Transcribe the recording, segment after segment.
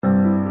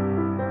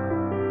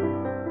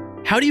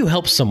How do you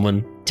help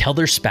someone tell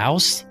their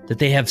spouse that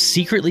they have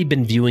secretly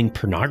been viewing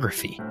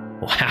pornography?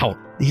 Wow,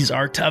 these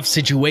are tough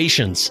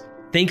situations.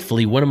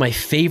 Thankfully, one of my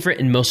favorite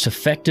and most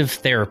effective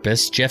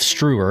therapists, Jeff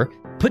Struer,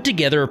 put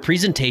together a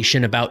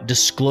presentation about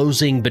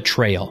disclosing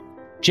betrayal.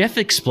 Jeff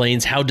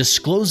explains how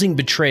disclosing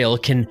betrayal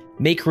can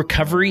make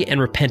recovery and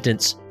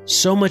repentance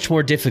so much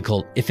more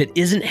difficult if it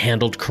isn't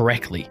handled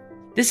correctly.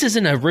 This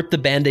isn't a rip the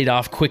Band-Aid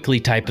off quickly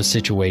type of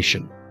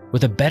situation.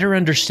 With a better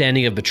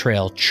understanding of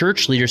betrayal,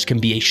 church leaders can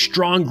be a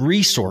strong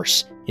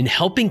resource in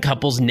helping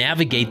couples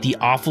navigate the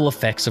awful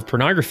effects of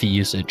pornography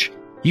usage.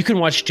 You can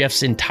watch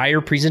Jeff's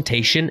entire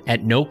presentation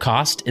at no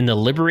cost in the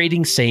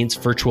Liberating Saints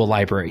virtual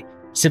library.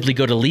 Simply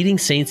go to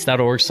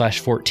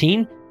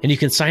leadingsaints.org/14 and you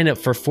can sign up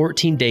for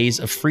 14 days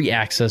of free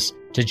access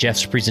to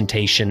Jeff's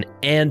presentation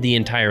and the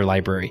entire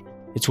library.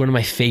 It's one of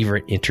my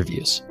favorite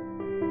interviews.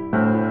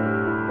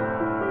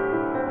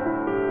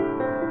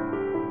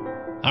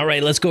 All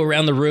right, let's go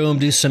around the room,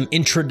 do some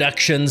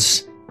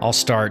introductions. I'll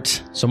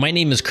start. So my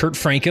name is Kurt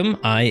Frankum.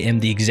 I am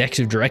the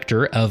executive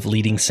director of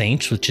Leading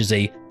Saints, which is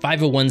a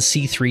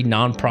 501c3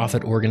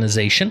 nonprofit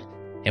organization.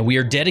 And we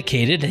are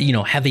dedicated,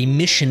 have a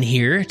mission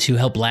here to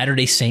help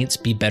Latter-day Saints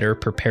be better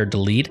prepared to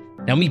lead.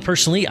 Now, me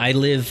personally, I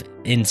live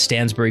in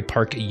Stansbury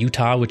Park,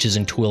 Utah, which is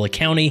in Tooele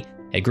County.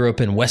 I grew up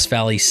in West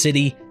Valley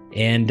City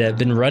and I've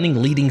been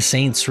running Leading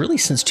Saints really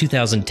since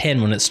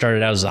 2010 when it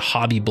started out as a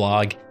hobby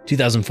blog.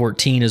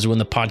 2014 is when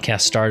the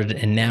podcast started,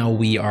 and now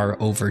we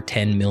are over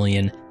 10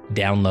 million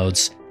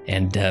downloads.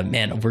 And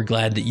man, we're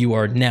glad that you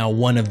are now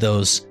one of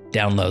those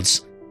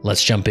downloads.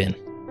 Let's jump in.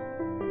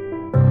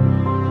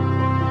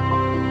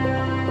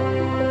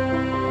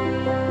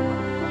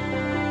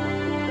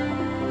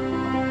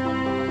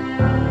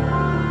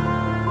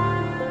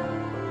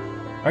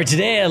 All right,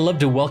 today I'd love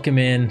to welcome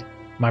in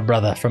my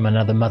brother from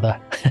another mother,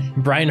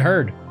 Bryan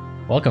Hurd.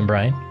 Welcome,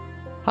 Bryan.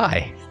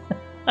 Hi.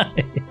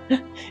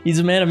 He's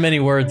a man of many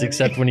words,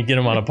 except when you get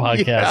him on a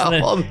podcast. Yeah,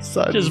 and all of a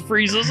sudden. Just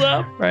freezes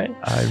up, right?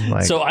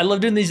 I'm So I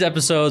love doing these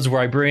episodes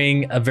where I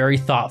bring a very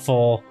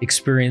thoughtful,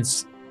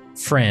 experienced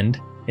friend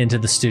into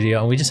the studio,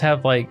 and we just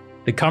have like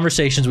the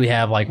conversations we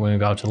have like when we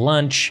go out to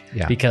lunch,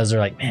 because they're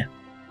like, man,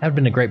 that would have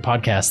been a great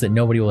podcast that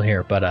nobody will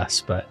hear but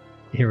us. But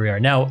here we are.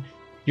 Now,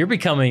 you're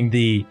becoming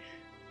the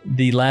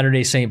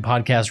Latter-day Saint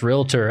podcast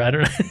realtor. I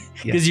don't know,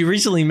 because you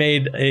recently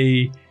made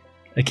a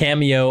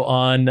cameo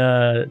on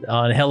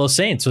Hello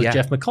Saints with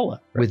Jeff McCullough.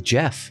 Right? With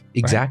Jeff,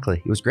 exactly.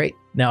 Right. It was great.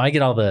 Now I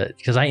get all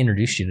because I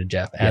introduced you to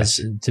Jeff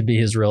to be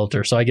his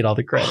realtor, so I get all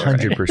the credit.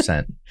 100%.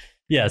 Right?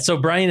 Yeah. So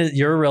Bryan,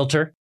 you're a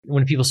realtor.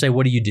 When people say,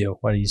 "What do you do?"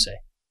 What do you say?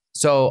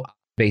 So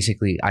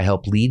basically, I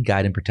help lead,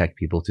 guide, and protect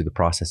people through the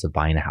process of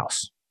buying a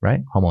house.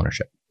 Right, home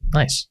ownership.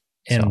 Nice.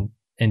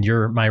 And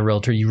you're my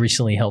realtor. You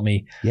recently helped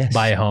me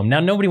buy a home. Now,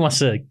 nobody wants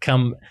to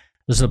come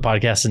listen to the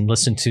podcast and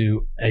listen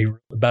to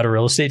about a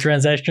real estate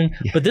transaction,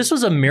 but this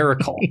was a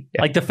miracle.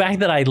 Like the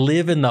fact that I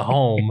live in the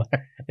home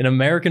in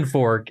American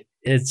Fork,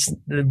 it's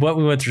what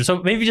we went through.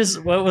 So maybe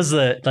just what was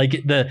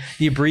the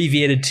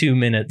abbreviated 2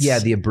 minutes? Yeah,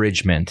 the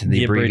abridgment.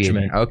 The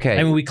abridgment. Okay.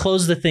 I mean, we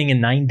closed the thing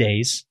in 9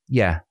 days.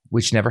 Yeah,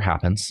 which never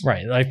happens.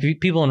 Right. Like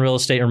people in real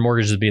estate or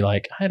mortgages would be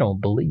like, I don't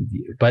believe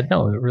you. But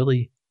no, it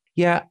really...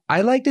 Yeah,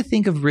 I like to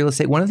think of real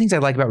estate. One of the things I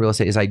like about real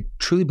estate is I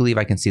truly believe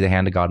I can see the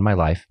hand of God in my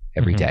life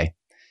every day.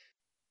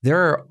 There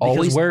are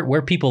always... Because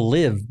where people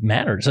live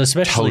matters,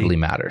 especially... Totally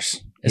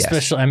matters.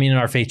 Especially, I mean, in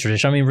our faith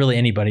tradition. I mean, really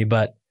anybody,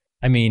 but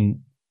I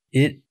mean,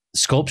 it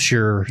sculpts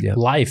your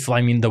life. I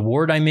mean, the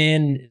ward I'm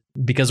in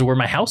because of where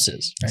my house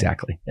is. Right?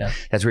 Exactly. Yeah.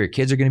 That's where your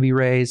kids are going to be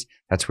raised.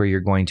 That's where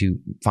you're going to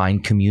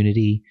find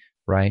community,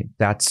 right?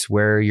 That's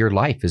where your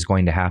life is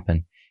going to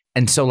happen.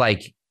 And so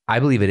like... I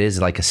believe it is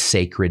like a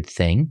sacred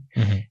thing.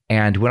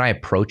 And when I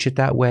approach it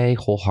that way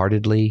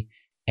wholeheartedly,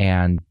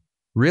 and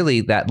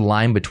really that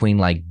line between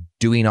like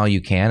doing all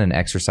you can and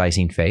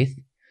exercising faith,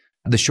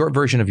 the short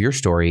version of your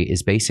story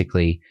is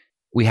basically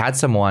we had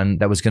someone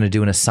that was going to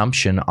do an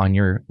assumption on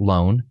your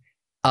loan.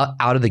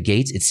 Out of the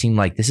gates, it seemed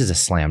like this is a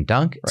slam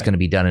dunk. It's going to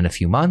be done in a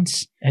few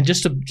months. And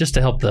just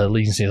to help the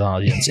Leading Saints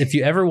audience, if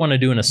you ever want to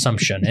do an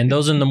assumption, and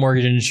those in the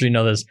mortgage industry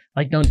know this,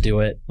 like don't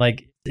do it.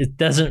 Like it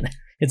doesn't...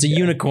 It's a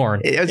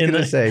unicorn. I was going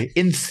to say,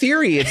 in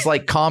theory, it's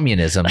like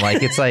communism.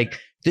 Like, it's like,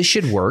 this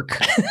should work.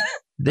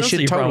 This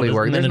should totally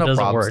work. There's no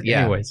problem.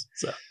 Yeah. Anyways.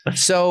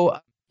 So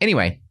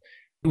anyway.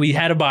 We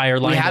had a buyer.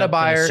 We had a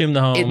buyer. Assume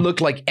the home. It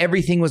looked like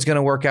everything was going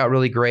to work out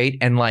really great.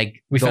 And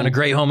like. We found a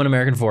great home in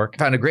American Fork.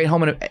 Found a great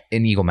home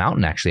in Eagle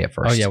Mountain, actually, at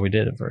first. Oh, yeah, we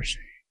did at first.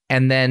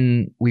 And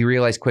then we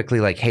realized quickly,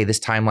 like, hey,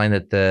 this timeline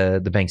that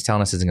the bank's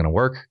telling us isn't going to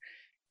work.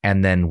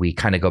 And then we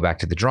kind of go back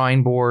to the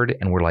drawing board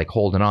and we're like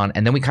holding on.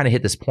 And then we kind of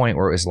hit this point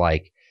where it was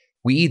like,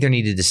 we either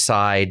need to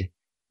decide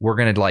we're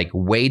going to like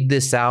wade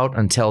this out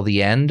until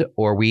the end,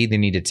 or we either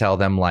need to tell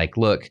them like,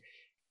 look,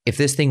 if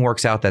this thing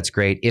works out, that's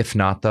great. If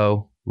not,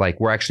 though,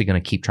 like we're actually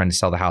going to keep trying to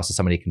sell the house so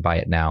somebody can buy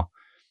it now.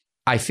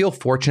 I feel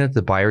fortunate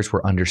the buyers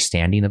were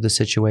understanding of the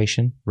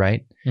situation,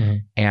 right?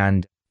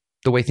 And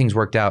the way things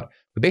worked out,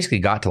 we basically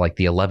got to like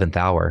the 11th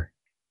hour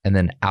and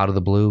then out of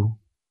the blue,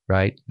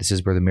 right? This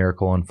is where the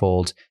miracle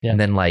unfolds. And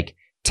then like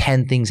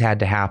 10 things had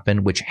to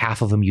happen, which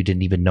half of them you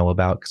didn't even know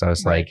about. Cause I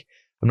was like,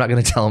 I'm not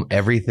going to tell them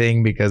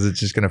everything because it's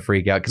just going to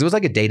freak out. Cause it was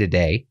like a day to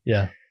day.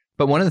 Yeah.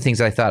 But one of the things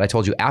that I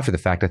told you after the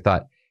fact, I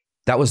thought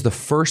that was the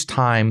first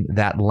time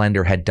that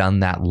lender had done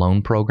that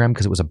loan program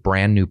because it was a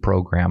brand new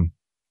program.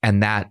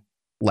 And that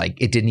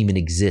like, it didn't even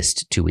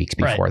exist 2 weeks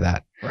before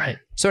that. Right.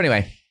 So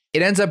anyway,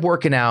 it ends up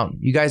working out.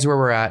 You guys are where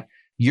we're at.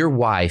 Your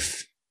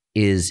wife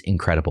is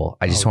incredible.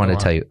 I just wanted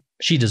to tell you.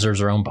 She deserves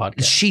her own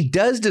podcast. She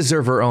does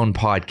deserve her own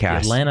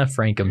podcast. The Atlanta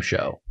Frankum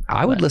Show.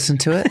 I would listen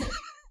to it.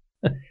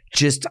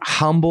 Just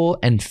humble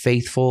and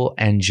faithful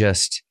and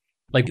just...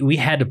 Like, we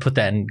had to put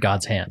that in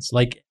God's hands.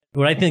 Like,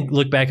 when I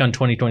look back on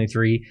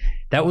 2023,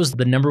 that was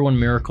the number one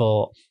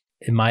miracle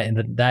in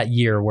that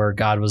year where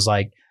God was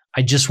like,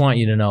 I just want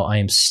you to know I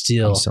am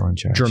still in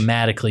charge.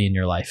 Dramatically in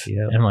your life.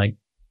 Yep. And I'm like,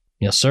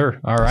 yes,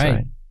 sir. All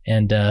right.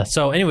 And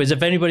so anyways,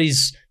 if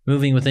anybody's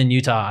moving within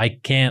Utah, I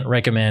can't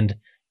recommend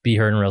Be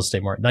Hurd in Real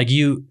Estate more. Like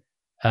you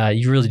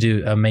really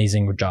do an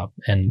amazing job.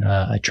 And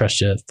I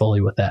trust you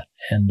fully with that.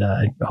 And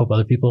I hope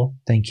other people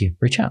thank you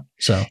reach out.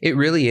 So it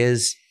really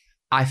is.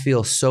 I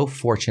feel so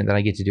fortunate that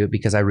I get to do it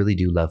because I really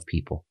do love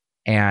people.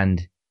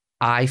 And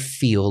I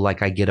feel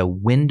like I get a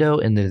window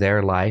into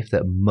their life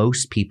that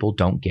most people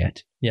don't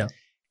get. Yeah.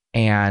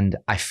 And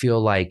I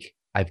feel like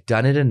I've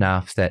done it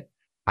enough that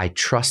I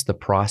trust the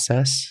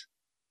process,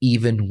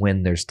 even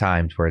when there's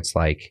times where it's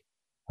like,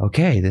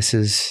 okay, this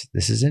is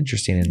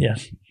interesting. And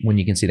when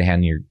you can see the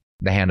hand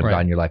of God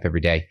in your life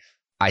every day,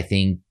 I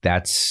think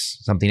that's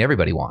something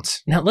everybody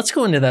wants. Now let's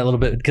go into that a little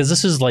bit because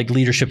this is like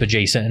leadership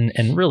adjacent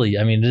and really,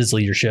 I mean, it is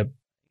leadership.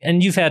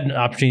 And you've had an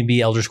opportunity to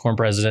be Elders Quorum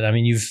president. I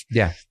mean, you've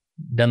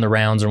done the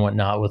rounds and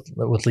whatnot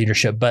with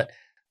leadership, but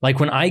like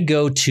when I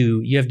go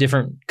to, you have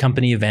different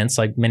company events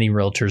like many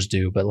realtors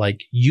do, but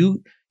like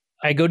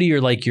I go to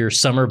your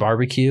summer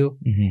barbecue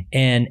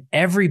and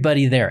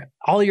everybody there,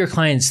 all your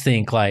clients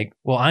think like,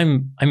 well,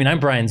 I'm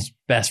Bryan's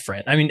best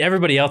friend. I mean,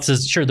 everybody else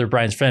is sure they're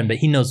Bryan's friend, but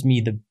he knows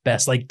me the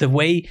best. Like the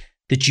way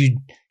that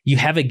you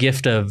have a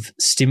gift of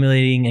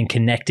stimulating and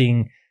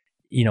connecting,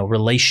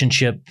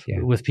 relationship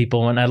with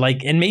people.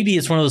 And maybe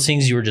it's one of those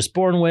things you were just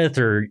born with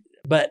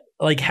but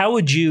like, how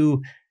would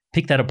you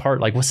pick that apart?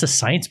 Like, what's the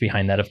science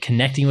behind that of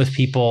connecting with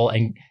people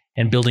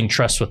and building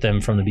trust with them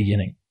from the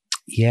beginning?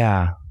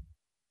 Yeah.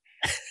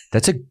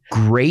 That's a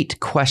great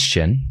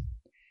question.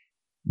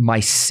 My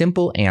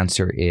simple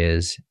answer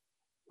is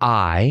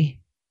I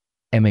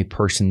am a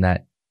person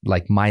that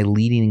like my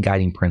leading and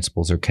guiding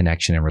principles are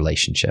connection and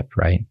relationship,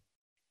 right?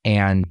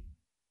 And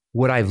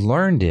what I've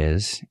learned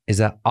is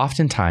that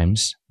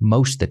oftentimes,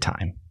 most of the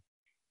time,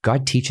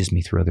 God teaches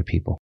me through other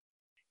people.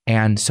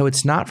 And so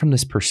it's not from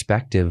this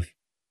perspective.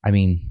 I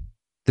mean,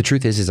 the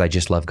truth is I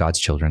just love God's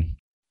children.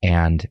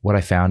 And what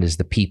I found is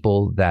the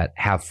people that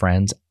have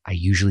friends, I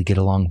usually get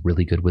along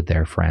really good with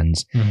their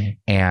friends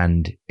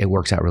and it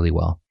works out really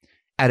well.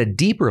 At a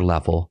deeper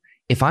level,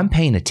 if I'm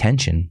paying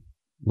attention,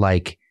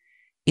 like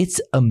it's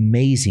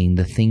amazing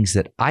the things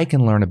that I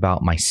can learn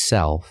about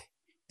myself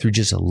through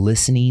just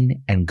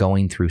listening and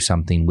going through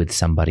something with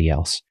somebody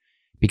else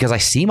because I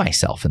see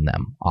myself in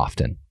them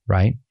often,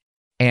 right?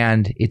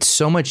 And it's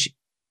so much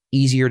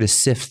easier to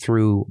sift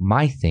through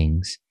my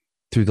things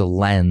through the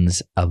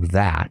lens of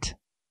that,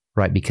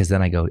 right? Because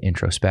then I go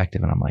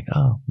introspective and I'm like,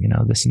 oh,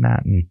 this and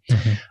that. And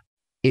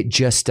it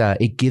just,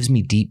 it gives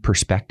me deep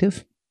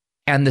perspective.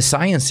 And the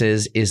science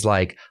is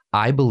like,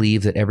 I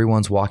believe that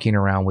everyone's walking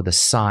around with a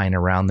sign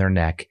around their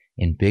neck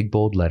in big,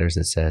 bold letters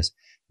that says,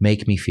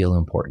 make me feel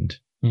important.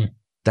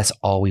 That's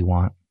all we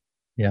want.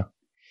 Yeah.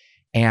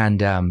 And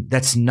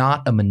that's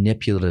not a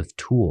manipulative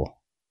tool.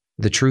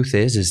 The truth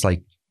is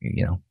like,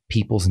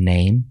 people's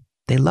name,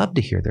 they love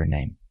to hear their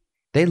name.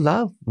 They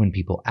love when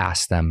people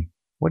ask them,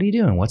 what are you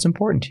doing? What's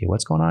important to you?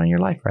 What's going on in your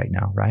life right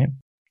now? Right.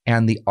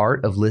 And the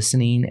art of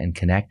listening and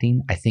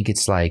connecting, I think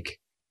it's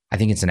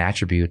an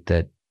attribute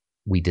that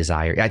we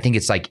desire. I think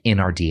it's like in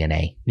our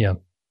DNA. Yeah.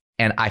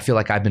 And I feel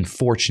like I've been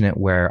fortunate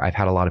where I've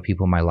had a lot of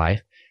people in my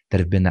life that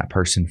have been that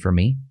person for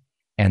me.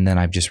 And then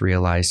I've just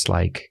realized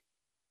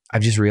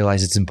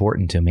it's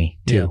important to me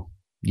too.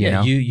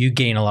 Yeah. You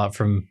gain a lot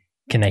from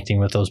connecting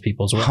with those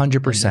people as well.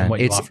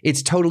 100%.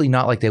 It's totally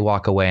not like they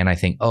walk away and I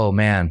think, oh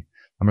man,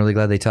 I'm really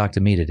glad they talked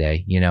to me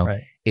today.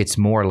 Right. It's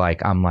more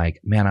like, I'm like,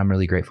 man, I'm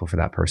really grateful for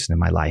that person in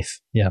my life.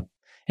 Yeah.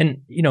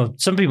 And,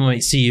 some people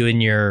might see you in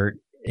your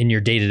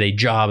day-to-day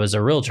job as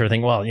a realtor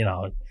think, well,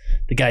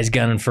 the guy's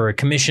gunning for a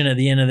commission at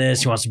the end of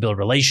this. He wants to build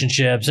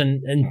relationships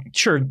and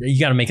sure, you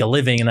got to make a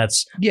living and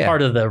that's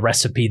part of the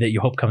recipe that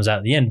you hope comes out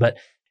at the end. But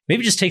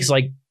maybe it just takes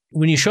like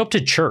when you show up to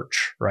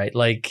church, right?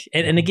 Like,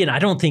 and again, I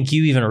don't think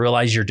you even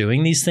realize you're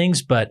doing these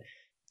things, but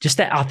just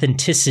that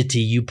authenticity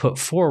you put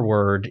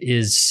forward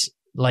is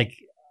like,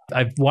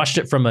 I've watched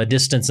it from a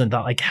distance and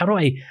thought like, how do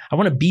I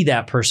want to be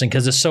that person?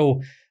 Cause it's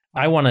so,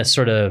 I want to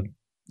sort of,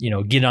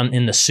 get on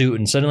in the suit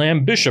and suddenly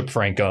I'm Bishop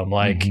Frankum.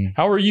 Like,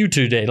 how are you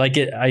today? Like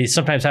I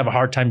sometimes have a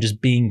hard time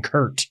just being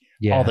Kurt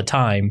all the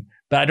time,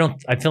 but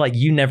I feel like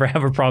you never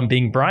have a problem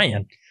being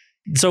Bryan.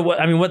 So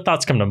what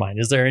thoughts come to mind?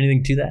 Is there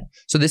anything to that?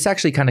 So this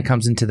actually kind of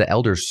comes into the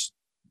elders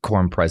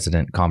quorum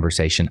president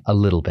conversation a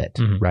little bit,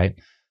 right?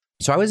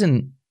 So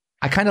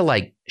I kind of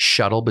like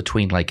shuttle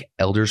between like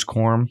elders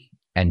quorum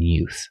and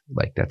youth.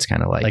 Like that's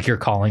kind of like your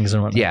callings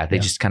and whatnot. Yeah, they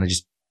just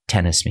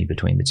tennis me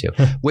between the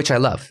two, which I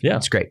love. Yeah,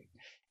 it's great.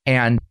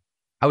 And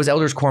I was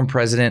elders quorum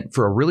president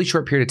for a really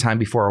short period of time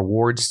before our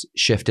wards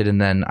shifted, and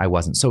then I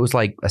wasn't. So it was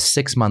like a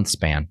 6-month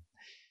span.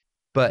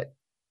 But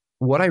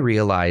what I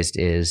realized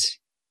is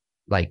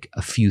like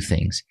a few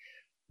things.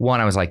 One,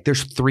 I was like,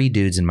 there's 3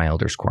 dudes in my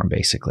elders quorum,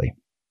 basically.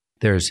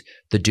 There's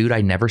the dude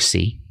I never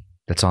see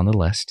that's on the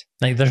list.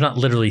 Like there's not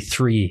literally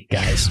 3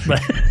 guys,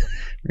 but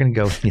we're going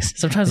to go. Yes.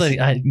 Sometimes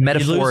I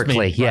metaphorically.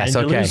 You lose me, yes.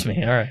 Brian, Okay. You lose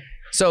me. All right.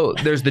 So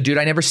there's the dude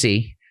I never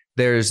see.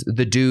 There's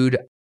the dude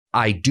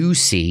I do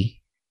see,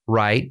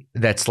 right?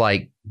 That's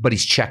like, but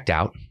he's checked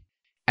out.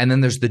 And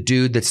then there's the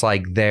dude that's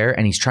like there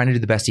and he's trying to do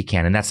the best he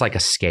can. And that's like a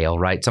scale,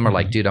 right? Some are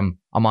like, dude, I'm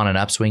on an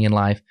upswing in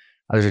life.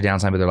 Others are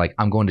downside, but they're like,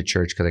 I'm going to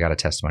church because I got a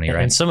testimony,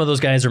 right? And some of those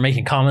guys are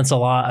making comments a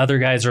lot. Other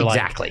guys are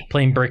like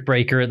playing brick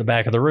breaker at the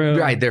back of the room.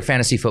 Right. Their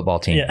fantasy football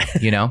team,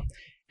 you know?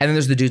 And then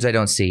there's the dudes I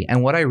don't see.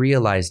 And what I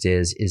realized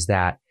is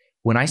that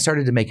when I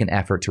started to make an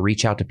effort to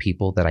reach out to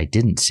people that I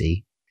didn't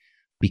see,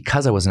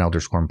 because I was an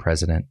elders quorum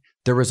president,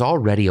 there was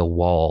already a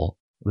wall.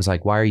 It was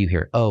like, why are you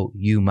here? Oh,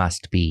 you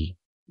must be,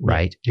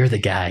 right? You're the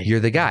guy. You're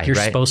the guy, You're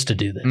right? supposed to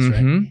do this,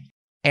 right?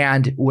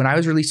 And when I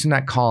was released from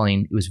that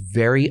calling, it was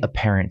very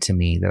apparent to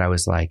me that I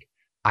was like,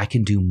 I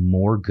can do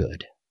more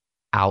good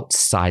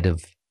outside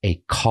of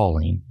a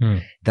calling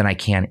than I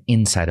can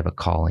inside of a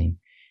calling.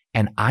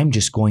 And I'm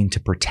just going to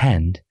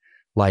pretend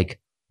like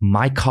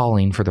my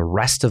calling for the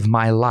rest of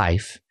my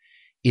life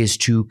is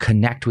to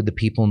connect with the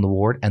people in the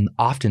ward, and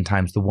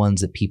oftentimes the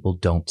ones that people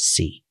don't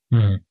see,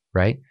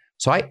 right?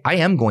 So I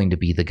am going to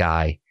be the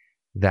guy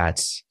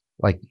that's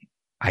like,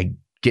 I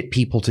get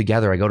people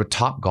together. I go to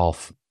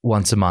Topgolf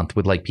once a month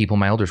with like people in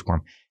my elders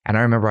quorum. And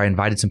I remember I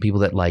invited some people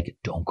that like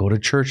don't go to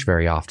church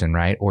very often,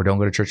 right? Or don't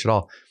go to church at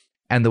all.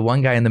 And the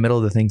one guy in the middle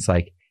of the thing's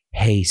like,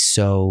 hey,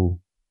 so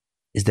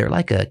is there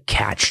like a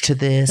catch to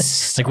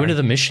this? Like when do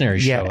the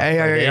missionaries show up?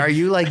 Are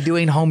you like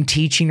doing home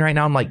teaching right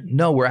now? I'm like,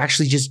 no, we're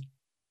actually just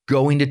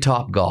going to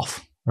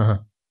Topgolf.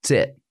 That's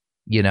it,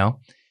 you know?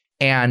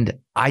 And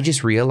I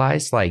just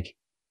realized like,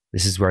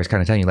 this is where I was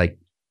kind of telling you, like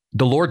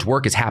the Lord's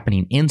work is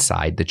happening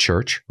inside the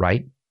church,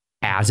 right?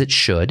 As it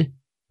should.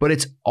 But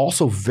it's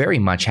also very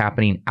much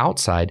happening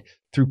outside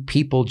through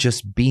people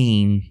just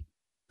being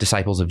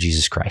disciples of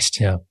Jesus Christ.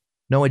 Yeah.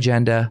 No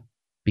agenda,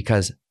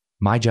 because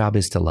my job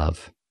is to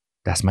love.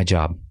 That's my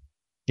job.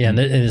 Yeah. And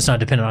it's not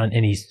dependent on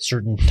any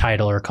certain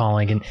title or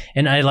calling.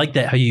 And I like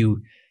that how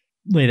you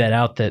lay that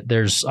out, that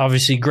there's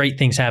obviously great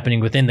things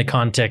happening within the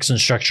context and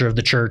structure of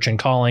the church and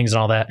callings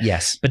and all that.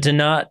 Yes. But to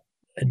not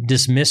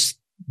dismiss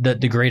the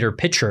greater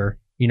picture,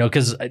 you know,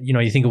 because, you know,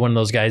 you think of one of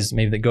those guys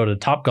maybe that go to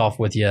Topgolf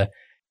with you.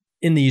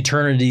 In the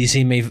eternities,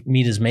 he may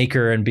meet his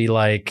maker and be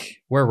like,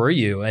 where were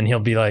you? And he'll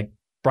be like,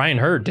 Bryan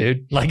Hurd,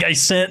 dude. Like I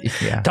sent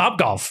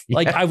Topgolf.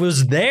 Like I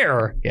was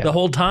there the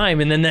whole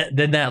time. And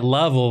then that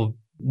love will,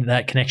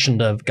 that connection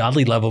to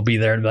godly love will be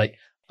there and be like,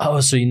 oh,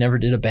 so you never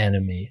did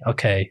abandon me.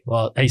 Okay.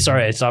 Well, hey,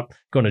 sorry, I stopped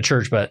going to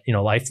church, but you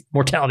know,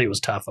 mortality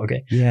was tough.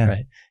 Okay. Yeah.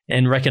 Right.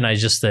 And recognize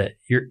just that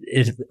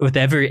with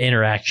every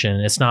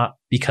interaction, it's not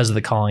because of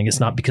the calling. It's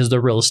not because of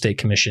the real estate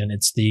commission.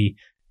 It's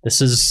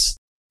this is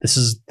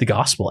the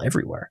gospel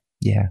everywhere.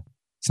 Yeah.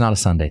 It's not a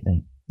Sunday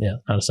thing. Yeah.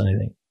 Not a Sunday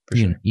thing. For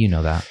sure. You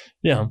know that.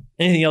 Yeah.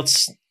 Anything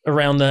else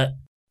around that?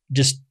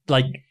 Just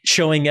like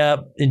showing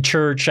up in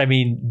church. I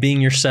mean,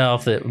 being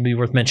yourself that would be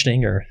worth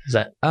mentioning, or is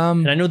that?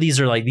 And I know these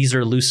are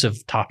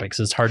elusive topics.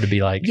 It's hard to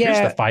be like, here's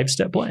the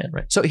 5-step plan,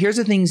 right? So here's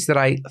the things that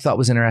I thought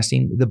was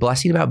interesting. The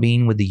blessing about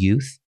being with the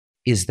youth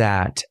is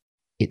that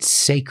it's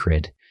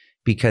sacred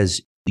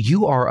because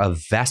you are a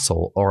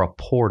vessel or a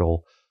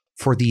portal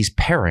for these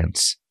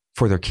parents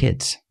for their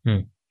kids.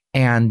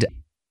 And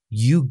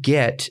you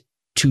get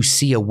to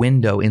see a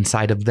window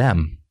inside of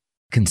them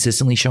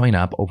consistently showing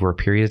up over a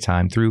period of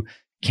time through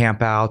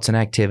campouts and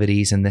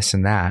activities and this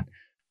and that,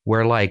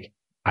 where like,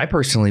 I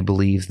personally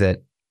believe that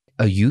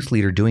a youth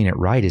leader doing it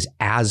right is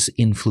as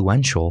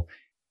influential,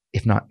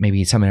 if not maybe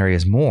in some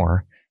areas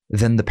more,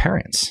 than the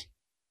parents,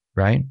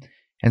 right?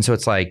 And so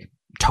it's like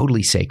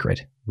totally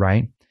sacred,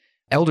 right?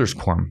 Elders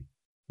quorum.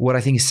 What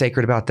I think is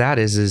sacred about that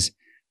is,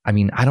 I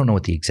mean, I don't know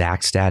what the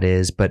exact stat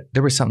is, but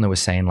there was something that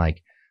was saying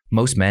like,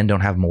 most men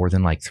don't have more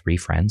than like 3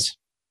 friends.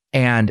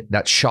 And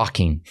that's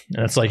shocking.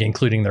 That's like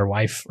including their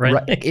wife,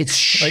 right? It's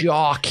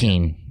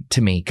shocking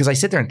to me because I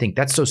sit there and think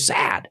that's so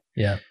sad.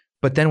 Yeah.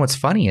 But then what's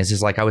funny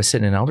is like I was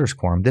sitting in elders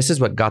quorum. This is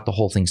what got the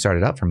whole thing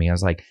started up for me. I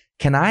was like,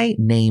 can I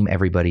name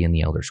everybody in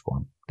the elders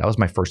quorum? That was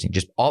my first thing.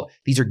 Just all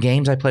these are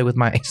games I play with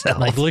myself.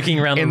 Like looking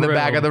around in the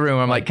back of the room.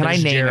 I'm like, can I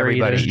name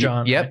everybody? There's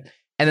John. Yep. Right?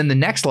 And then the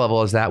next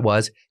level is that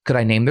was, could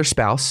I name their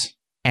spouse?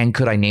 And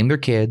could I name their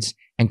kids?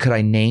 And could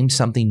I name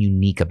something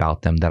unique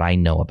about them that I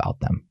know about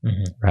them?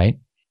 Right.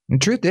 And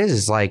the truth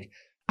is like,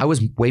 I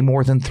was way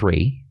more than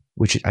 3,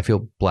 which I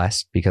feel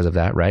blessed because of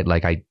that, right?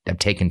 Like I have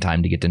taken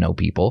time to get to know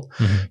people.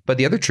 But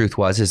the other truth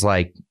is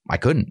like, I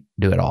couldn't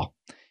do it all.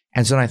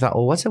 And so then I thought,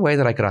 well, what's a way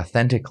that I could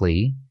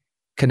authentically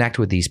connect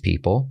with these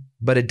people,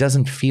 but it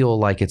doesn't feel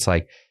like it's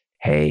like,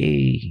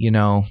 hey,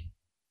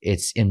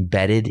 it's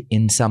embedded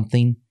in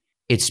something.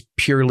 It's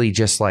purely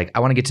just like, I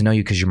want to get to know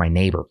you because you're my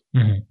neighbor,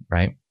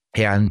 right?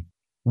 And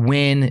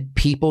when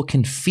people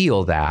can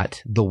feel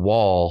that, the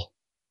wall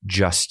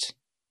just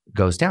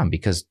goes down,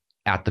 because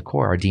at the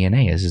core, our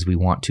DNA is we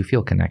want to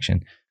feel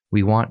connection.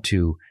 We want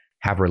to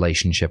have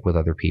relationship with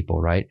other people,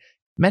 right?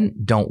 Men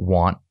don't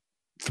want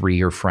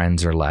 3 or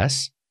friends or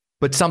less,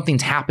 but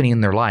something's happening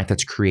in their life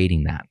that's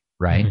creating that,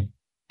 right?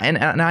 And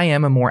I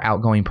am a more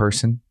outgoing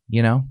person,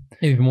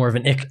 Maybe more of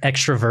an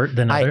extrovert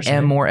than others. I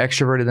am more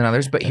extroverted than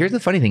others. But here's the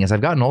funny thing: as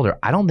I've gotten older,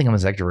 I don't think I'm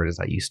as extroverted as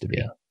I used to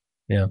be.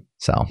 Yeah.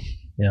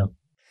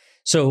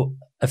 So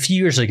a few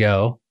years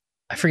ago,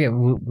 I forget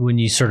when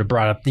you sort of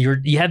brought up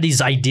you had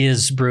these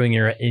ideas brewing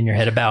in your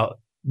head about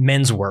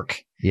men's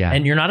work. Yeah.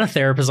 And you're not a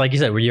therapist, like you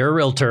said, where you're a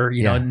realtor,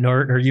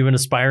 nor are you an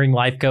aspiring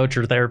life coach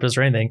or therapist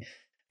or anything.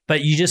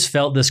 But you just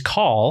felt this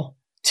call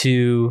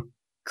to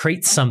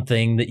create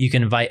something that you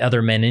can invite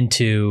other men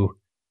into,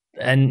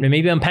 and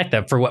maybe unpack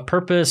that. For what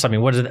purpose? I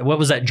mean, what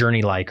was that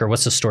journey like, or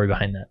what's the story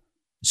behind that?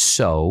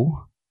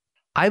 So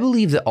I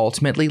believe that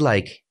ultimately,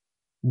 like,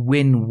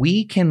 when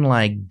we can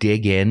like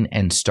dig in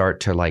and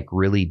start to like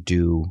really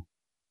do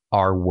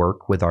our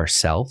work with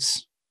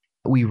ourselves,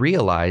 we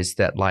realize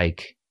that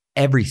like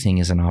everything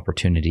is an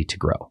opportunity to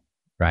grow,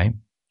 right?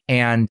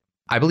 And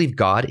I believe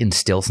God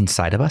instills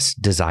inside of us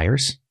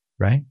desires,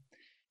 right?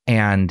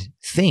 And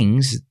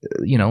things,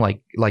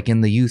 like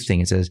in the youth thing,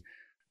 it says,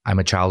 I'm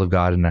a child of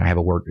God and I have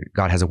a work.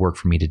 God has a work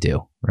for me to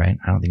do, right?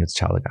 I don't think it's a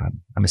child of God.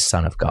 I'm a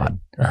son of God.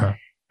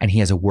 And he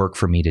has a work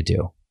for me to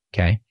do.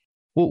 Okay.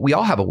 Well, we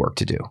all have a work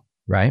to do,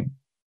 right?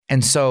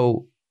 And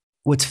so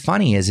what's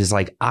funny is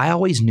like, I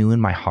always knew in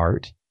my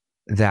heart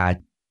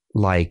that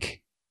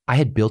like I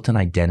had built an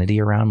identity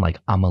around like,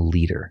 I'm a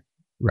leader,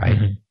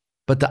 right?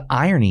 But the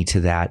irony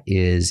to that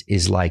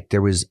is like,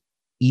 there was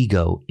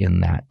ego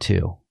in that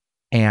too.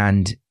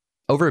 And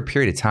over a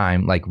period of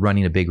time, like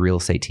running a big real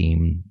estate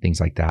team, things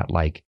like that,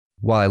 like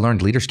while I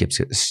learned leadership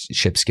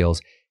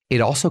skills,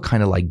 it also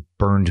kind of like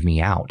burned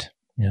me out.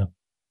 Yeah.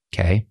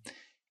 Okay.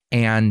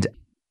 And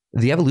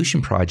the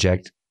Evolution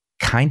Project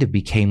kind of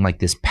became like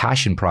this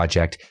passion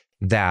project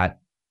that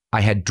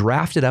I had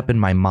drafted up in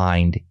my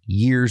mind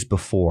years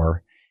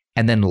before.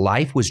 And then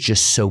life was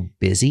just so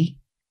busy,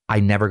 I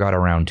never got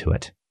around to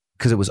it,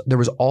 because there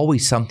was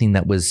always something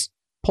that was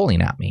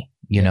pulling at me.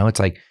 It's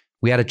like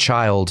we had a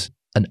child,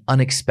 an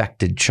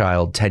unexpected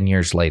child 10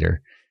 years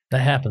later. That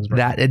happens, bro.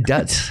 That it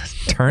does,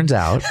 turns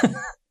out.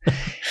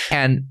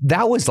 And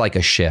that was like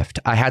a shift.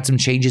 I had some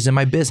changes in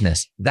my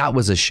business. That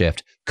was a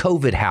shift.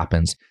 COVID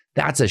happens.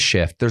 That's a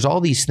shift. There's all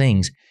these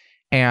things.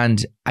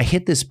 And I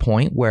hit this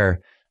point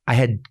where I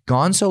had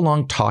gone so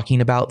long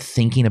talking about,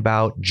 thinking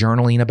about,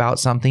 journaling about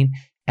something,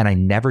 and I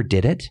never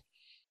did it,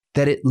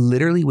 that it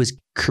literally was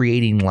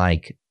creating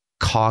like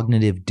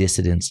cognitive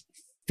dissonance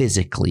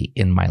physically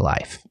in my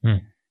life.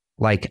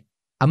 Like,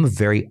 I'm a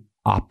very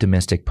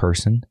optimistic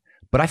person,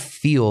 but I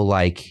feel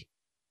like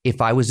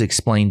if I was to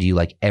explain to you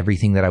like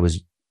everything that I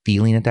was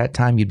feeling at that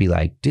time, you'd be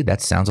like, dude,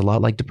 that sounds a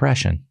lot like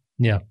depression.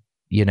 Yeah.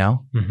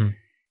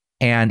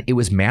 And it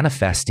was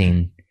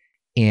manifesting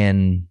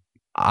in,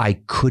 I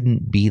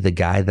couldn't be the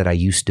guy that I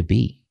used to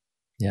be.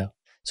 Yeah.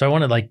 So I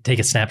want to like take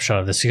a snapshot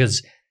of this,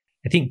 because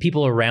I think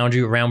people around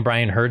you, around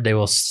Bryan Hurd, they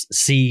will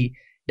see,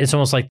 it's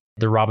almost like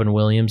the Robin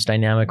Williams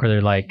dynamic, where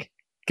they're like,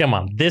 come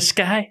on, this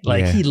guy,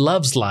 like he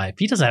loves life.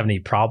 He doesn't have any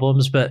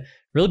problems, but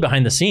really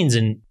behind the scenes.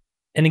 And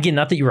again,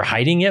 not that you were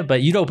hiding it,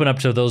 but you'd open up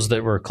to those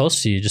that were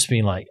close to you, just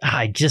being like,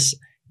 I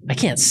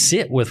can't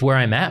sit with where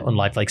I'm at in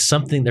life. Like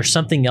there's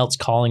something else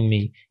calling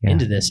me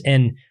into this.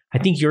 And I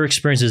think your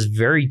experience is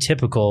very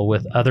typical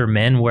with other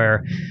men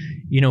where,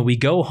 we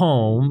go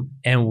home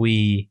and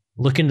we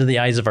look into the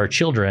eyes of our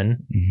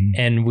children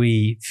and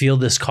we feel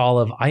this call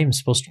of, I am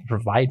supposed to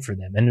provide for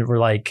them. And we're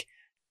like,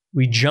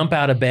 we jump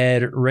out of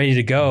bed ready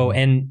to go.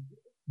 And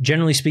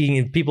generally speaking,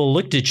 if people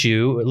looked at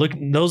you,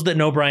 those that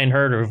know Bryan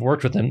Hurd or have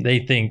worked with him, they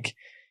think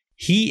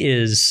he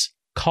is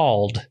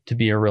called to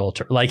be a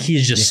realtor. Like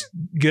he's just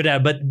good at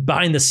it. But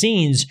behind the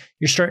scenes,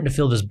 you're starting to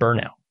feel this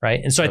burnout,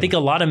 right? And so I think a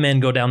lot of men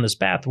go down this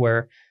path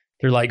where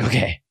they're like,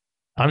 okay,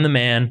 I'm the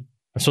man.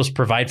 I'm supposed to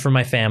provide for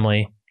my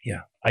family.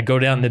 Yeah. I go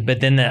down, but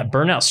then that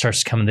burnout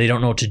starts coming. They don't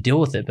know what to deal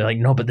with it. They're like,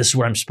 no, but this is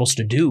what I'm supposed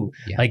to do.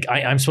 Yeah. Like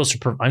I'm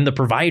supposed to, I'm the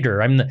provider.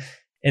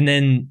 And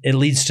then it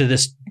leads to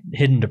this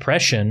hidden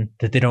depression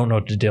that they don't know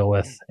what to deal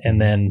with.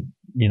 And then,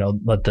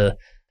 let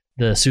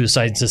the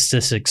suicide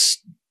statistics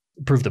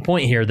prove the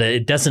point here that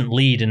it doesn't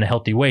lead in a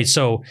healthy way.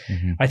 So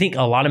I think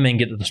a lot of men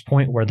get to this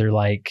point where they're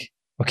like,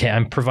 okay,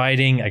 I'm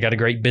providing, I got a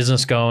great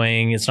business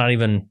going. It's not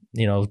even,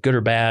 good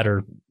or bad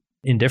or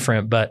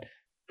indifferent, but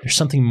there's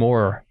something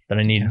more that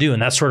I need to do.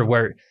 And that's sort of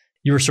where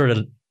you were sort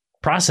of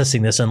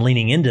processing this and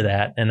leaning into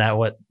that. And that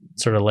what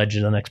sort of led you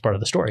to the next part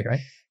of the story, right?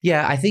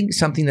 Yeah, I think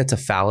something that's a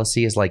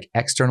fallacy is like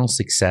external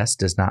success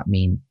does not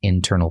mean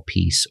internal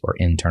peace or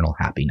internal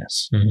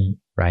happiness,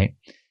 right?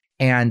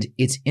 And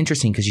it's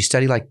interesting because you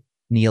study like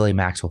Neil A.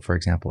 Maxwell, for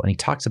example, and he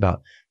talks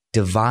about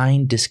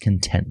divine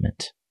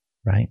discontentment,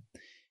 right?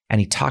 And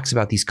he talks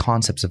about these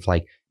concepts of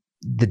like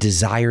the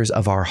desires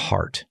of our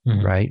heart,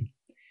 right?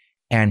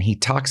 And he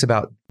talks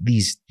about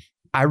these.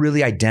 I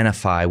really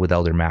identify with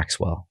Elder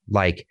Maxwell,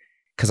 like,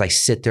 because I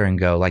sit there and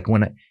go, like,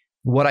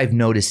 what I've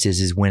noticed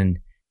is when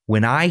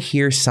I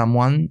hear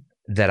someone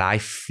that I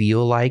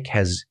feel like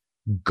has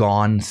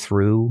gone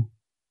through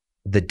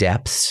the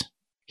depths,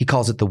 he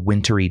calls it the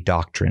wintry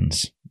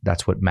doctrines.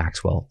 That's what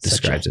Maxwell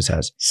describes it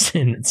as.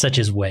 Such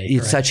his way.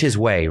 It's such his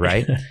way,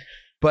 right?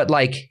 But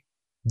like,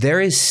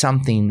 there is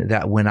something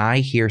that when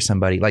I hear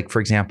somebody, like,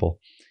 for example,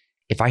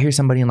 if I hear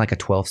somebody in like a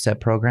 12-step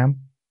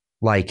program,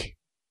 like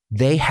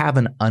they have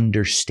an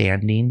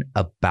understanding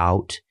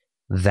about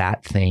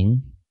that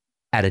thing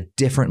at a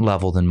different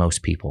level than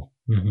most people,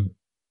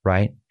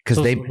 right? Because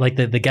so they like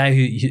the guy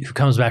who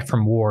comes back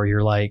from war,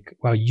 you're like,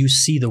 wow, you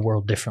see the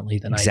world differently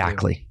than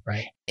exactly. I do.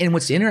 Right. And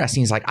what's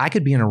interesting is like I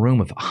could be in a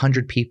room of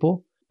 100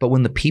 people, but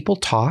when the people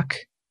talk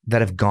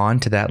that have gone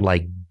to that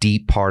like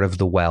deep part of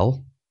the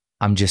well,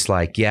 I'm just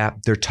like, yeah,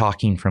 they're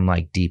talking from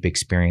like deep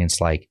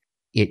experience. Like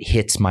it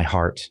hits my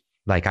heart.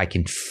 Like I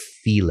can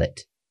feel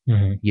it,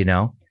 you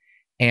know?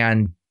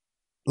 And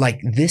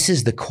like, this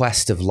is the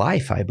quest of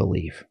life, I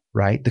believe,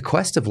 right? The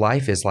quest of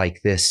life is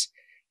like this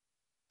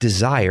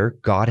desire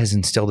God has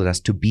instilled in us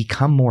to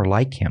become more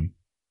like him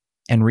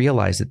and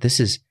realize that this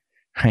is,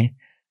 right?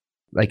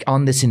 Like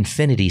on this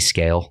infinity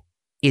scale,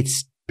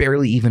 it's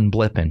barely even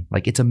blipping.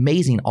 Like it's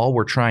amazing all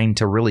we're trying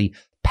to really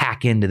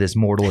pack into this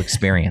mortal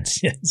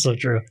experience. Yeah, so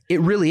true.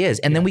 It really is.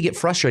 And then we get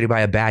frustrated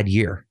by a bad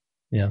year.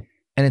 Yeah.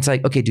 And it's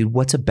like, okay, dude,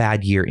 what's a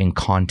bad year in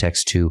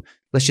context to,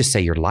 let's just say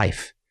your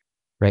life,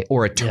 right?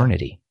 Or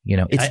eternity, you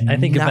know, it's I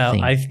think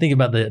nothing. I think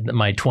about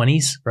my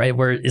 20s, right?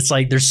 Where it's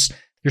like, there's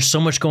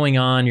so much going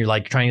on. You're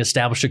like trying to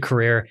establish a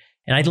career.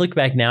 And I look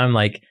back now, I'm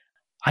like,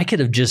 I could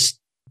have just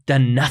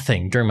done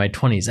nothing during my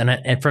 20s.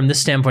 And from this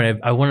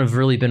standpoint, I wouldn't have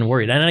really been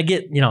worried. And I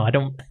get, you know, I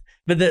don't,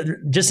 but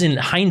just in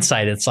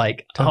hindsight, it's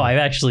like, totally. Oh, I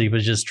actually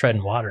was just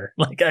treading water.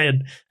 Like I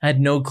had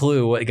no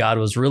clue what God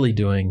was really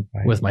doing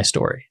with my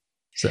story.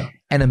 So,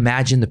 and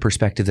imagine the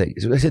perspective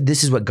that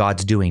this is what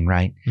God's doing,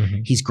 right?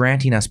 He's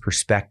granting us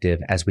perspective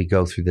as we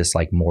go through this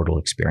like mortal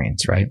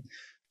experience, right?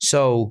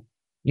 So,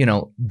 you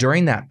know,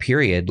 during that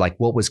period, like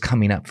what was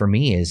coming up for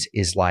me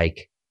is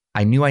like,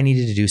 I knew I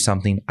needed to do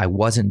something. I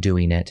wasn't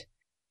doing it.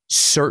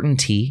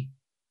 Certainty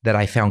that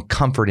I found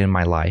comfort in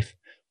my life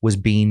was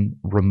being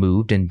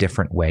removed in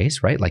different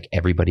ways, right? Like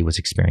everybody was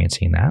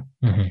experiencing that.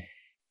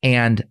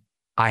 And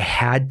I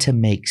had to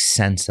make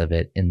sense of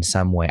it in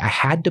some way. I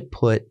had to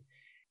put,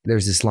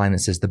 there's this line that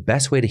says, the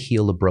best way to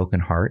heal a broken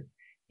heart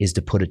is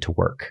to put it to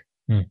work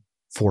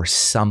for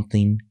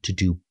something to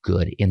do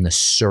good in the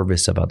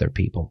service of other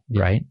people,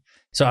 right?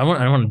 So I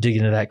want to dig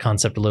into that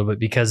concept a little bit,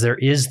 because there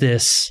is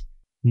this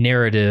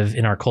narrative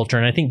in our culture,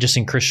 and I think just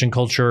in Christian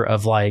culture,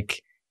 of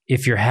like,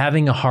 if you're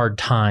having a hard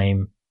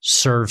time,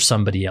 serve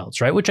somebody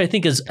else, right? Which I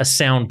think is a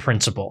sound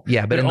principle.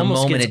 Yeah, but in the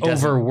moment it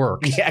doesn't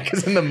overworked. Yeah,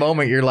 because in the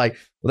moment you're like,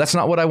 well, that's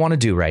not what I want to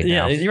do right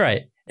now. Yeah, you're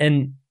right.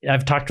 And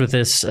I've talked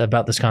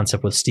about this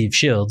concept with Steve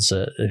Shields,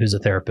 who's a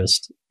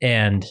therapist,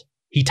 and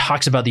he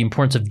talks about the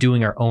importance of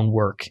doing our own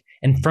work.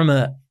 And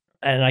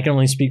and I can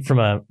only speak from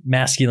a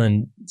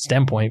masculine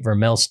standpoint, from a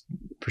male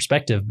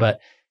perspective, but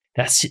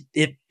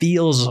it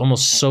feels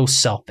almost so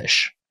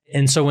selfish.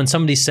 And so when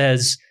somebody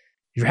says,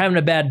 you're having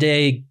a bad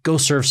day, go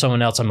serve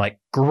someone else, I'm like,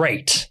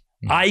 great,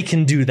 I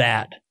can do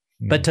that.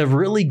 But to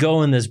really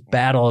go in this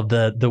battle of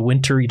the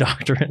wintry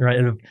doctrine,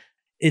 right?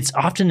 It's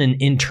often an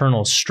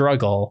internal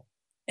struggle,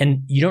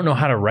 and you don't know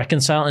how to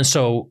reconcile. And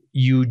so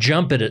you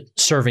jump at it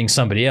serving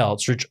somebody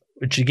else, which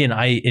again,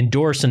 I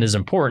endorse and is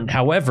important.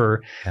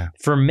 However,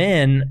 for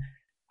men,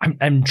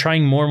 I'm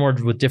trying more and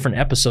more with different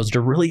episodes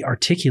to really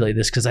articulate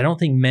this, because I don't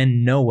think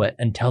men know it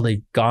until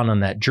they've gone on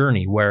that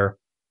journey where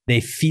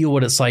they feel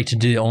what it's like to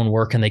do their own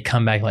work, and they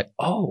come back like,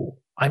 oh,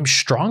 I'm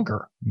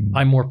stronger.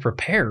 I'm more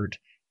prepared.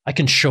 I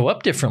can show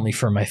up differently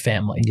for my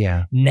family.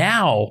 Yeah.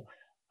 Now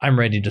I'm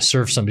ready to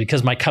serve somebody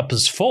because my cup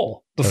is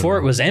full. Before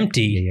it was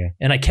empty,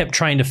 and I kept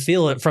trying to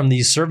fill it from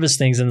these service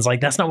things. And it's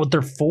like, that's not what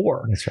they're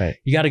for. That's right.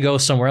 You got to go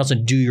somewhere else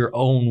and do your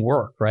own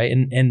work, right?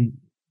 And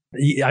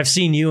I've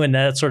seen you in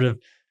that sort of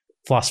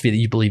philosophy that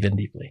you believe in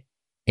deeply.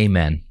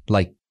 Amen.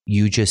 Like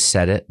you just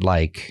said it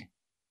like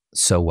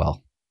so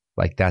well.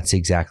 Like that's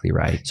exactly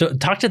right. So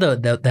talk to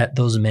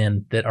those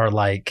men that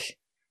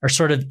are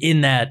sort of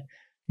in that,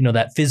 you know,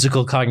 that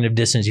physical cognitive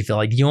dissonance. You feel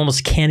like you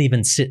almost can't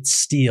even sit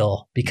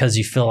still because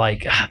you feel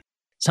like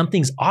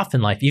something's off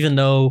in life, even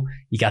though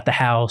you got the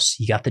house,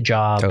 you got the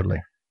job,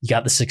 you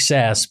got the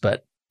success.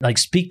 But like,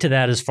 speak to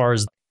that as far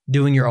as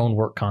doing your own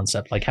work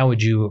concept. Like, how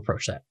would you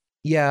approach that?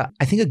 Yeah,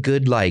 I think a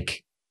good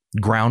like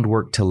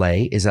groundwork to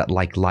lay is that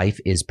like life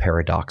is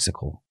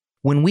paradoxical.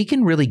 When we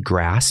can really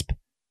grasp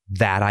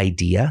that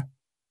idea,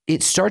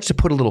 it starts to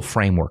put a little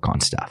framework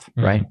on stuff,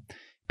 right?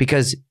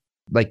 Because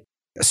like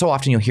so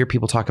often you'll hear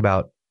people talk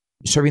about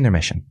serving their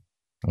mission.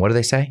 And what do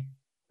they say?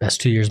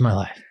 Best 2 years of my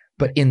life.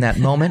 But in that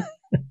moment,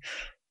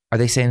 Are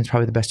they saying it's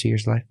probably the best 2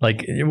 years of life?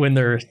 Like when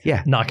they're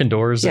knocking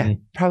doors? Yeah,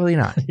 probably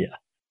not. Yeah.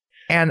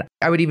 And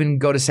I would even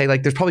go to say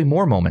like, there's probably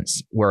more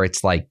moments where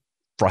it's like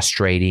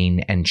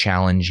frustrating and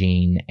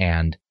challenging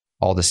and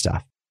all this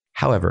stuff.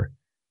 However,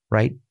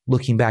 right,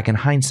 looking back in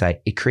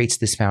hindsight, it creates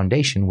this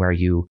foundation where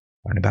you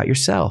learn about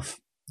yourself.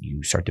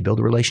 You start to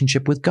build a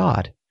relationship with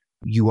God.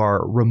 You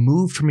are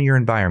removed from your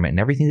environment and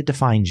everything that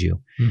defines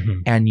you.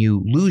 And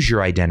you lose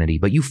your identity,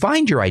 but you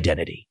find your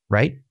identity,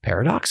 right?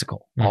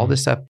 Paradoxical, all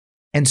this stuff.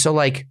 And so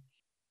like,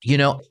 you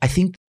know, I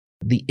think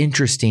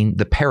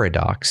the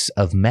paradox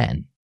of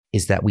men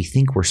is that we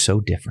think we're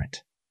so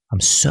different. I'm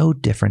so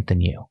different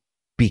than you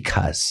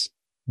because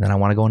then I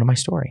want to go into my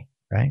story,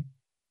 right?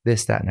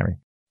 This, that, and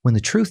everything. When the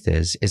truth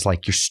is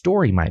like your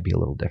story might be a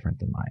little different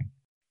than mine,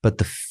 but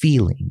the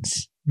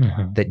feelings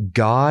that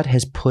God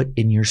has put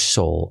in your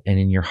soul and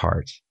in your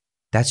heart,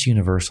 that's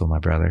universal, my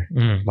brother.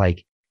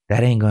 Like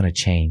that ain't going to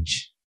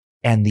change.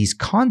 And these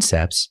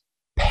concepts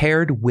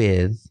paired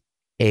with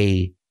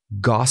a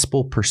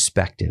gospel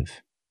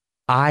perspective,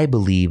 I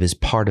believe is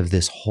part of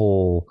this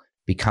whole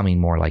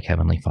becoming more like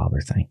Heavenly Father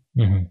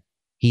thing.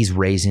 He's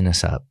raising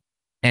us up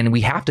and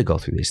we have to go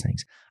through these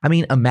things. I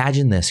mean,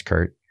 imagine this,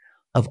 Kurt,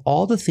 of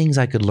all the things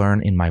I could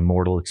learn in my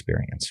mortal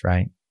experience,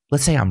 right?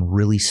 Let's say I'm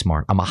really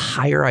smart. I'm a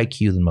higher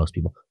IQ than most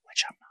people,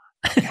 which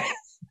I'm not.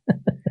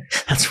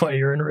 That's why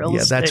you're in real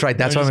estate. Yeah, that's right.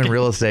 That's why I'm in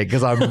real estate,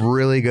 because I'm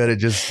really good at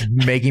just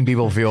making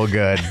people feel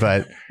good,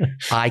 but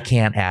I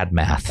can't add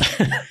math.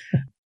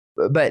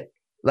 But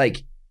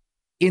like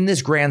in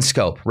this grand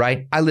scope,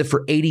 right? I lived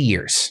for 80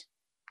 years.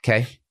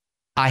 Okay.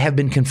 I have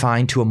been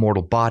confined to a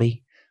mortal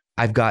body.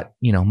 I've got,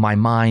 you know, my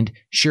mind.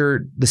 Sure,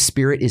 the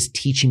spirit is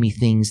teaching me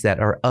things that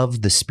are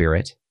of the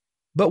spirit.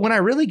 But when I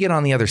really get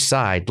on the other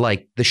side,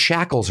 like the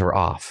shackles are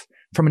off.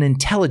 From an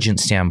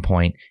intelligence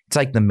standpoint, it's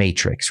like the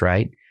Matrix,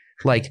 right?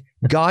 Like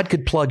God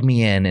could plug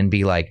me in and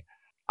be like,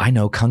 I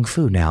know Kung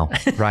Fu now,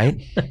 right?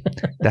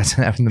 That's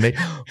happening to me.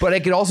 But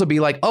it could also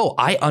be like, oh,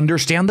 I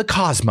understand the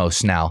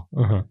cosmos now.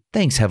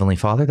 Thanks, Heavenly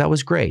Father. That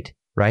was great,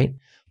 right?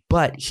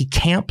 But he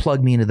can't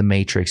plug me into the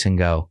Matrix and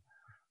go,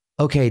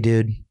 okay,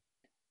 dude,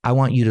 I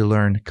want you to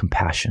learn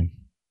compassion.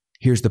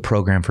 Here's the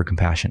program for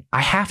compassion.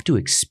 I have to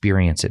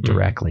experience it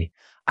directly.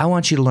 I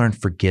want you to learn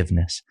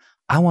forgiveness.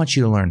 I want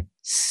you to learn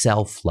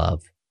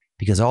self-love,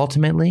 because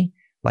ultimately,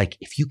 like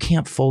if you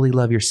can't fully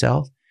love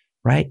yourself,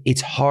 right?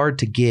 It's hard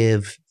to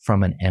give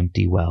from an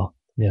empty well.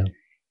 Yeah.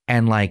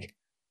 And like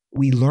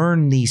we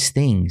learn these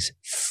things,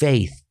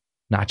 faith,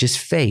 not just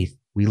faith.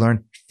 We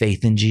learn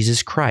faith in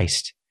Jesus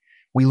Christ.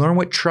 We learn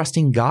what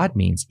trusting God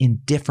means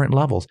in different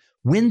levels.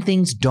 When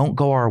things don't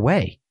go our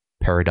way,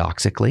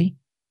 paradoxically,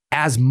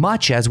 as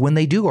much as when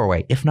they do go our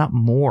way, if not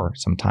more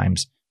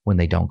sometimes when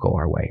they don't go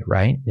our way,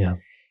 right? Yeah.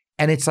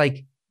 And it's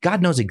like,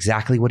 God knows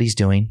exactly what he's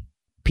doing.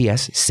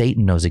 P.S.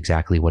 Satan knows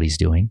exactly what he's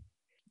doing.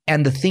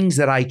 And the things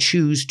that I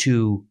choose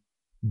to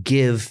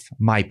give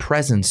my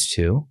presence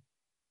to,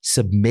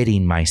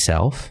 submitting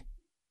myself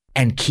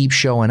and keep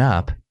showing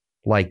up,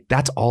 like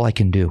that's all I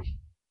can do.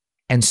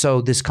 And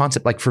so this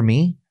concept, like for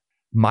me,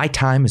 my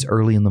time is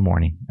early in the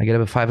morning. I get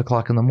up at 5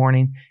 o'clock in the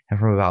morning, and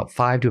from about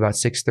 5 to about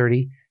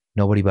 6:30,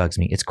 nobody bugs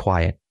me. It's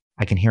quiet.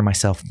 I can hear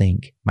myself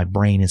think. My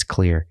brain is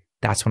clear.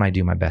 That's when I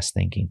do my best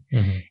thinking.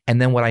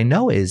 And then what I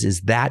know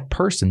is that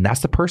person,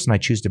 that's the person I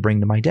choose to bring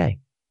to my day.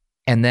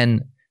 And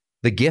then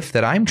the gift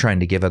that I'm trying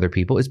to give other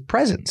people is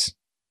presence.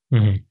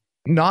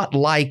 Not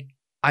like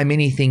I'm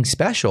anything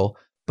special,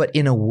 but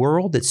in a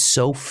world that's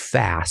so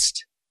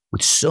fast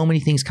with so many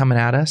things coming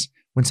at us,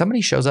 when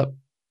somebody shows up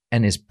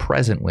and is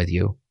present with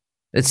you,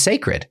 it's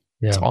sacred.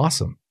 Yeah. It's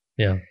awesome.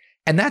 Yeah.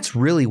 And that's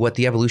really what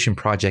the Evolution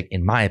Project,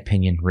 in my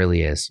opinion,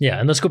 really is. Yeah.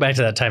 And let's go back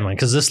to that timeline,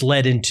 because this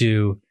led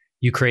into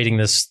you creating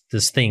this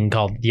thing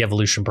called the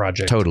Evolution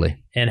Project.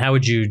 Totally. And how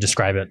would you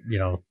describe it? You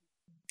know,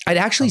 I'd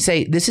actually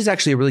say this is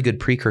actually a really good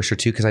precursor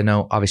too, because I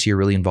know obviously you're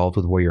really involved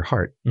with Warrior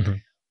Heart.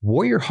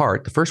 Warrior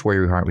Heart, the first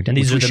Warrior Heart we did. And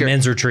these are the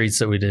men's retreats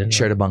that we did.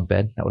 Shared a bunk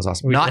bed. That was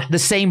awesome. Not the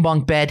same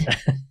bunk bed,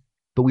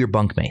 but we were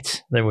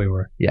bunkmates. There we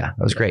were. Yeah,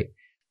 that was great.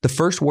 The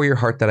first Warrior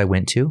Heart that I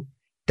went to,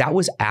 that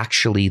was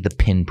actually the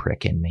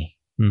pinprick in me.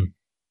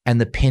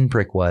 And the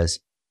pinprick was,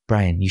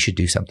 Bryan, you should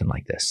do something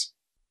like this.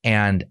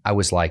 And I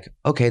was like,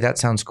 okay, that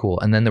sounds cool.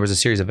 And then there was a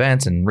series of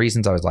events and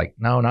reasons I was like,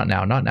 no, not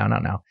now, not now,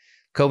 not now.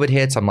 COVID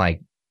hits. I'm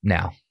like,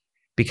 now,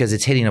 because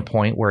it's hitting a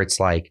point where it's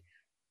like,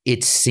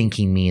 it's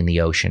sinking me in the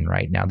ocean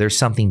right now. There's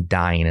something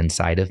dying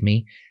inside of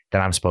me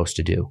that I'm supposed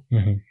to do.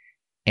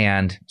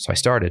 And so I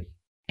started.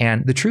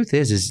 And the truth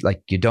is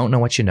like, you don't know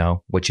what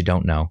you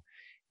don't know.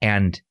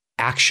 And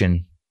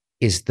action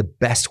is the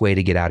best way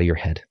to get out of your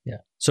head. Yeah.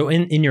 So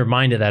in your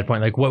mind at that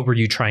point, like what were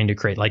you trying to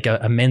create? Like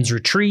a men's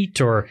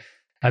retreat or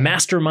a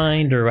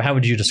mastermind, or how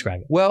would you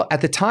describe it? Well,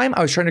 at the time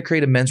I was trying to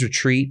create a men's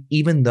retreat,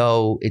 even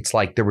though it's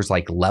like there was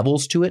like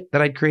levels to it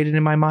that I'd created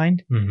in my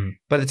mind.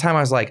 But at the time I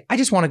was like, I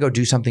just want to go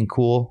do something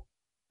cool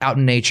out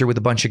in nature with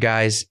a bunch of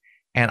guys.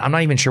 And I'm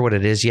not even sure what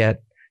it is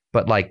yet,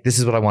 but like, this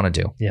is what I want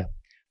to do. Yeah.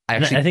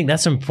 I think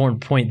that's an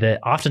important point,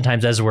 that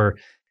oftentimes as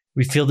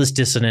we feel this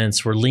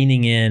dissonance, we're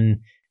leaning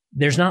in,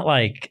 there's not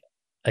like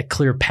a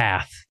clear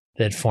path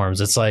that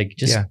forms. It's like,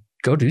 just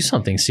go do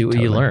something, see what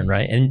you learn,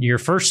 right? And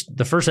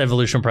the first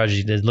evolution project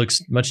you did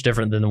looks much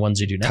different than the ones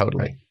you do now.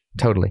 Totally. Right?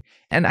 Totally.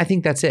 And I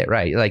think that's it,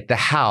 right? Like the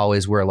how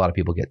is where a lot of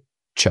people get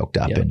choked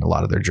up in a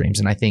lot of their dreams.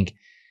 And I think,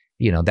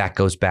 that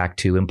goes back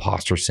to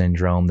imposter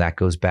syndrome. That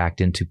goes back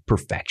into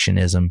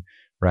perfectionism,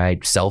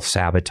 right?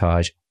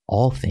 Self-sabotage,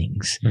 all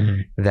things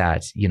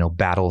that,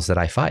 battles that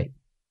I fight,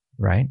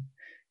 right?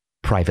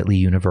 Privately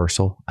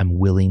universal. I'm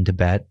willing to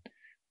bet,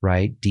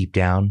 right? Deep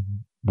down,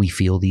 we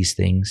feel these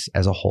things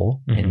as a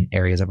whole in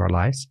areas of our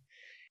lives.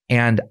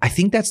 And I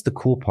think that's the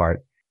cool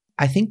part.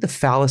 I think the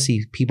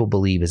fallacy people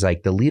believe is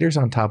like the leaders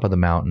on top of the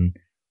mountain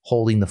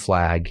holding the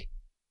flag,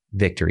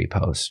 victory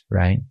pose,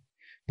 right?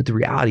 But the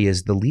reality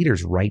is the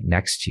leader's right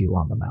next to you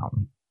on the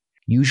mountain.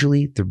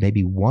 Usually they're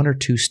maybe 1 or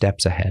 2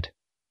 steps ahead,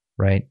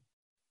 right?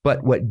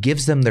 But what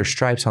gives them their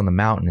stripes on the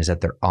mountain is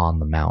that they're on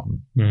the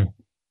mountain.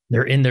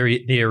 They're in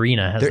the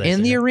arena. They're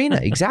in the arena.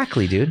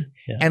 Exactly, dude.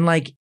 And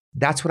like,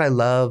 that's what I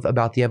love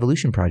about the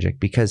Evolution Project,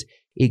 because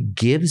it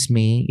gives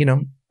me,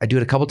 I do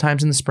it a couple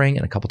times in the spring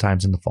and a couple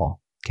times in the fall.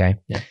 Okay.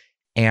 Yeah.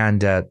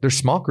 And they're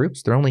small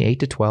groups. They're only 8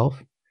 to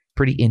 12,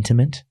 pretty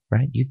intimate,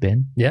 right? You've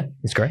been. Yeah,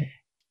 it's great.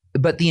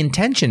 But the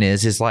intention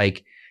is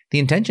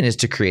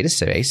to create a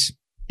space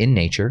in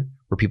nature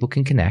where people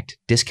can connect,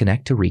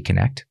 disconnect to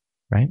reconnect,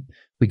 right?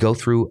 We go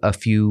through a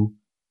few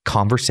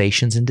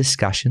conversations and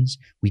discussions.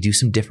 We do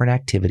some different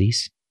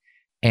activities.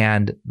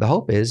 And the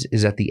hope is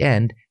at the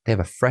end, they have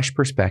a fresh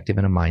perspective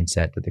and a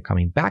mindset that they're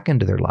coming back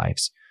into their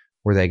lives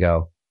where they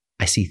go,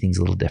 I see things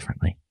a little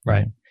differently.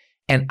 Right.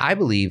 And I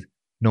believe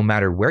no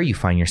matter where you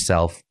find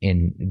yourself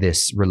in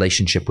this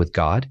relationship with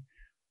God,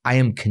 I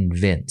am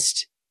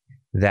convinced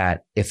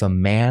that if a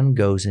man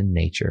goes in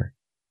nature,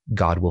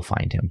 God will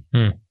find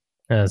him.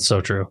 That's so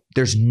true.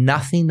 There's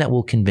nothing that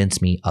will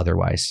convince me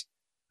otherwise.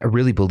 I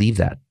really believe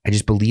that. I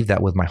just believe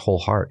that with my whole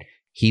heart.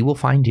 He will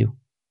find you.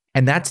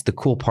 And that's the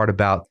cool part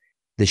about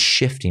the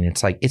shifting.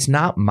 It's like, it's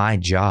not my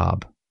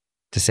job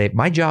to say,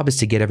 my job is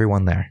to get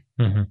everyone there.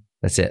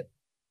 That's it.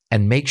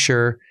 And make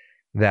sure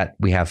that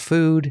we have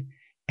food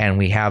and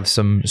we have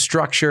some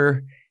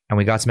structure and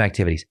we got some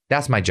activities.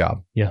 That's my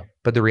job. Yeah.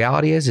 But the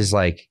reality is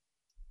like,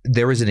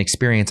 there was an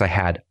experience I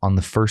had on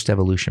the first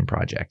Evolution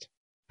project,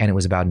 and it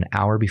was about an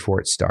hour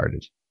before it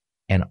started.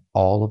 And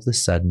all of a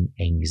sudden,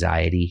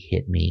 anxiety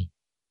hit me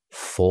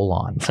full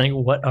on. Like,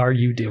 what are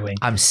you doing?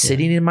 I'm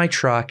sitting in my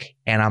truck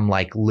and I'm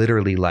like,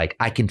 literally like,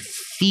 I can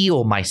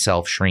feel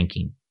myself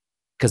shrinking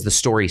because the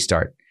stories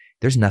start.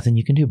 There's nothing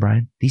you can do,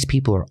 Bryan. These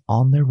people are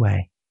on their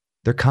way.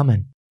 They're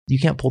coming. You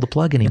can't pull the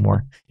plug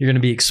anymore. You're going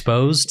to be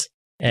exposed.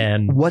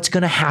 And what's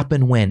going to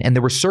happen when? And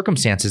there were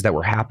circumstances that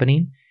were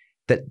happening,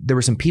 that there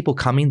were some people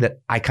coming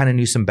that I kind of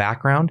knew some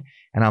background.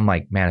 And I'm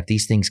like, man, if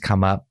these things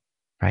come up,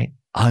 right?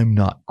 I'm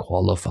not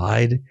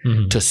qualified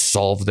to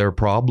solve their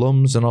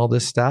problems and all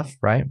this stuff,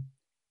 right?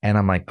 And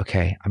I'm like,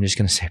 okay, I'm just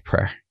going to say a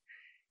prayer.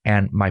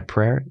 And my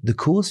prayer, the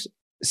coolest,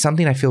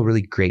 something I feel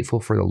really grateful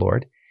for the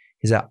Lord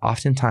is that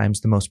oftentimes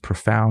the most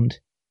profound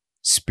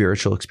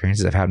spiritual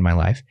experiences I've had in my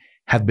life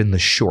have been the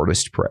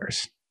shortest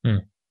prayers.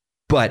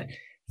 But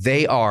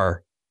they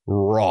are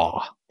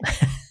raw.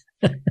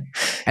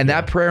 And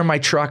that prayer in my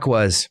truck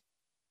was,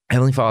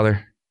 Heavenly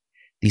Father,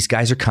 these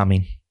guys are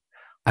coming.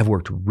 I've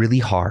worked really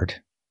hard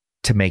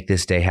to make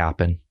this day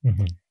happen.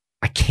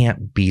 I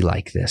can't be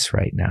like this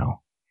right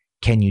now.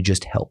 Can you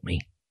just help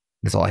me?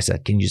 That's all I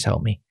said. Can you just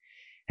help me?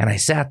 And I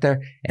sat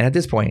there, and at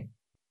this point,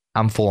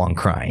 I'm full on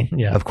crying,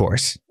 of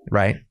course,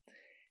 right?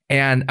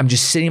 And I'm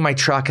just sitting in my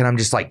truck and I'm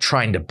just like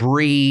trying to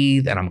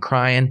breathe and I'm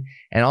crying.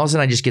 And all of a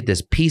sudden I just get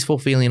this peaceful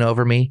feeling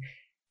over me.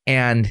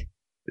 And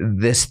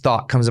this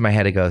thought comes in my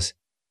head. It goes,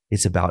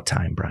 it's about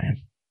time,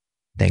 Bryan.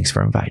 Thanks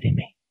for inviting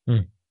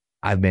me.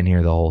 I've been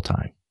here the whole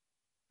time.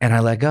 And I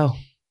let go.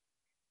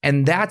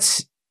 And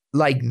that's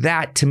like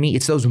that to me.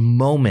 It's those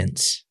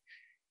moments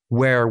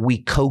where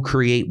we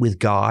co-create with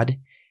God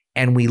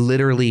and we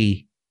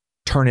literally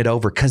turn it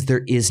over because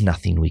there is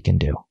nothing we can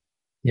do.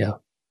 Yeah.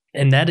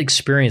 And that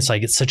experience,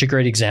 like, it's such a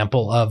great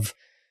example of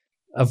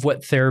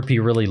what therapy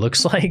really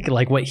looks like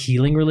what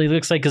healing really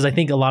looks like. Because I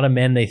think a lot of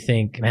men, they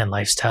think, man,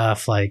 life's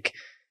tough. Like,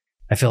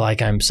 I feel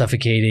like I'm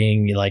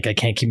suffocating. Like, I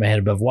can't keep my head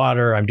above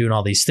water. I'm doing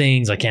all these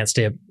things. I can't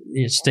stay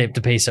up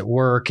to pace at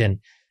work. And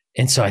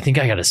so I think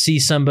I got to see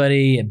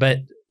somebody.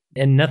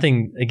 And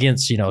nothing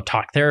against,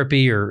 talk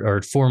therapy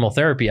or formal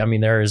therapy. I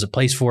mean, there is a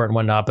place for it and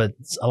whatnot. But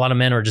a lot of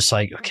men are just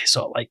like, okay,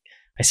 so like,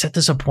 I set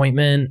this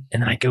appointment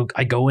and then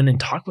I go in and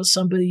talk with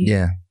somebody.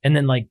 Yeah. And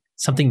then like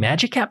something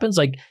magic happens.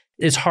 Like,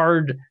 it's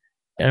hard.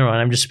 I don't know.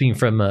 I'm just speaking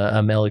from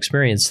a male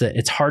experience that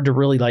it's hard to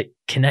really like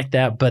connect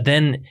that. But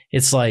then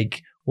it's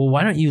like, well,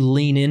 why don't you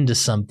lean into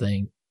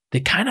something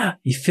that kind of,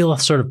 you feel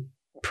sort of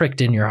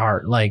pricked in your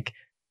heart? Like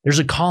there's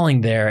a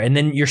calling there. And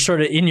then you're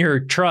sort of in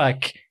your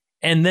truck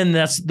and then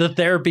that's the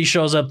therapy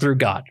shows up through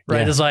God,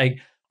 right? Yeah. It's like,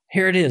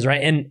 here it is.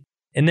 Right.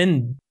 And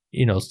then,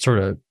 sort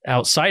of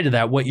outside of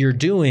that, what you're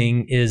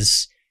doing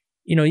is,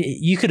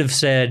 you could have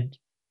said,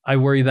 I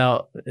worry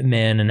about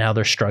men and how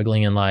they're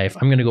struggling in life.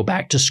 I'm going to go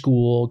back to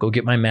school, go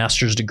get my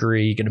master's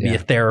degree, going to be a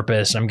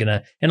therapist. And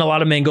a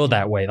lot of men go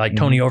that way. Like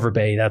Tony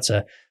Overbay,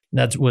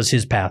 that was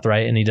his path,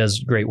 right? And he does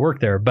great work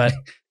there. But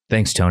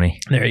thanks, Tony.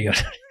 There you go.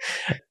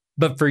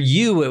 But for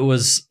you,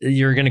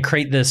 you're going to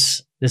create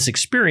this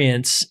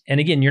experience. And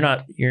again, you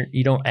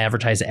don't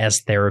advertise it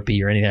as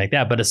therapy or anything like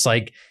that. But it's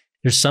like,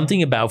 there's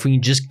something about if we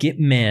can just get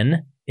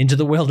men into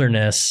the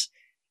wilderness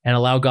and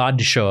allow God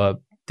to show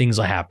up, things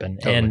will happen.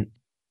 Totally. And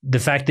the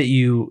fact that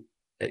you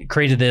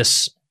created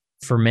this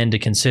for men to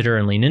consider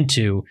and lean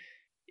into,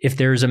 if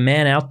there's a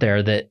man out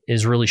there that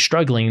is really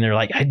struggling, they're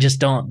like,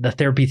 the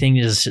therapy thing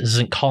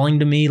isn't calling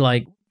to me,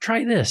 like,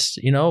 try this,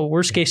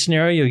 worst case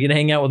scenario, you get to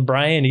hang out with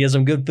Bryan, he has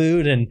some good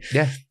food and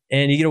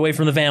you get away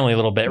from the family a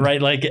little bit,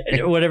 right? Like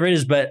whatever it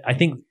is. But I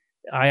think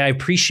I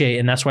appreciate,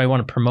 and that's why I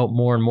want to promote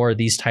more and more of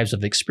these types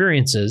of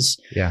experiences.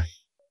 Yeah.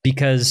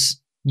 Because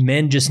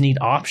men just need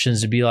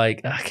options to be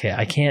like, okay,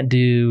 I can't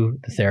do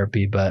the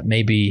therapy, but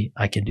maybe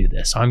I can do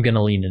this. I'm going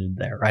to lean into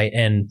there, right?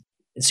 And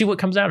see what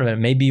comes out of it.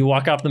 Maybe you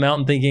walk off the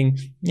mountain thinking,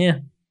 yeah,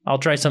 I'll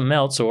try something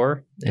else,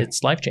 or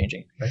it's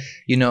life-changing.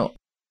 Right?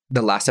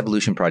 The last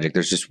evolution project,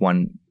 there's just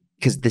one,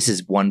 because this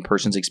is one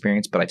person's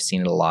experience, but I've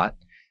seen it a lot,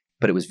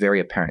 but it was very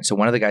apparent. So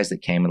one of the guys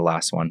that came in the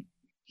last one,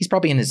 he's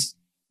probably in his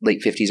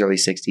late 50s, early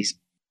 60s.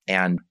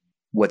 And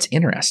what's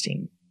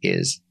interesting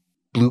is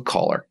blue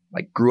collar,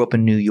 like grew up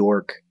in New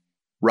York,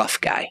 rough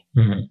guy,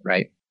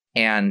 right?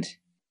 And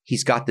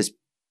he's got this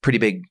pretty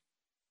big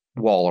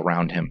wall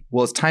around him.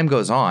 Well, as time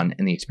goes on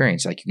in the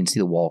experience, like you can see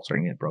the wall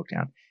starting to get broke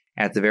down.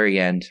 At the very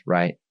end,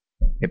 right,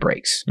 it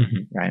breaks,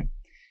 right?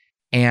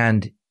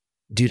 And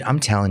dude, I'm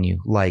telling you,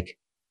 like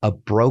a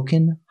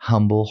broken,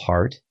 humble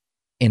heart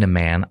in a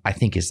man, I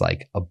think is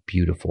like a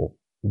beautiful,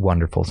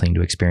 wonderful thing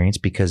to experience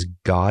because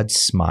God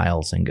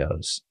smiles and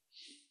goes,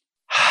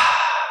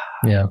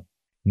 yeah,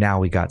 now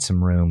we got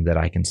some room that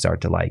I can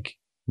start to like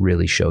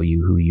really show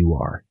you who you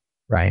are,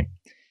 right?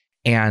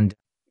 And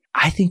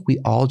I think we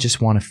all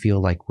just want to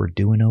feel like we're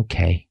doing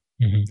okay.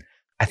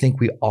 I think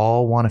we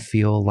all want to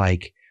feel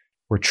like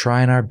we're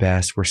trying our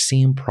best, we're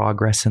seeing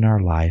progress in our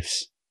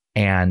lives,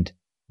 and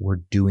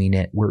we're doing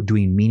it. We're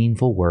doing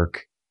meaningful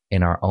work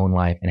in our own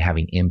life and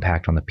having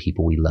impact on the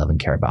people we love and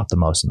care about the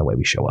most in the way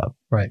we show up.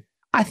 Right.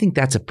 I think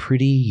that's a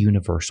pretty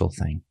universal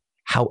thing.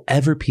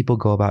 However people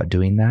go about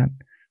doing that,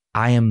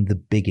 I am the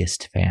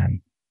biggest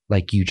fan,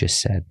 like you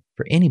just said,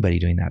 for anybody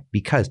doing that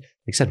because, like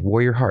I said,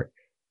 Warrior Heart.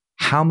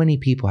 How many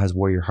people has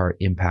Warrior Heart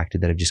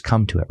impacted that have just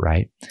come to it,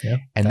 right? Yeah,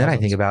 and then I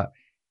think about,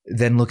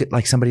 then look at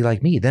like somebody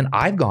like me. Then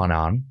I've gone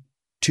on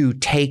to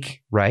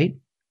take, right,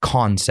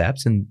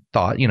 concepts and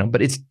thought,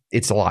 but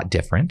it's a lot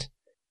different,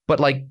 but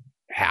like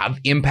have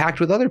impact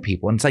with other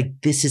people. And it's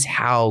like, this is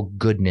how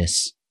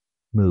goodness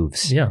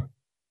moves. Yeah.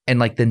 And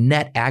like the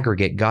net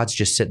aggregate, God's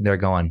just sitting there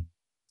going,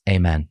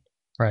 amen.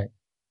 Right.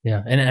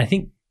 Yeah. And I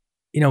think,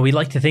 we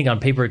like to think on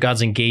paper,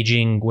 God's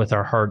engaging with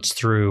our hearts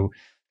through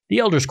the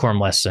Elders Quorum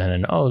lesson.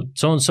 And,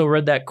 so-and-so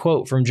read that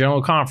quote from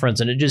General Conference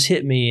and it just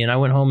hit me. And I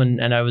went home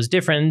and I was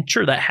different. And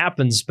sure, that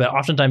happens. But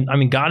oftentimes,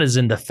 God is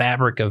in the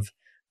fabric of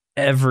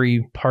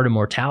every part of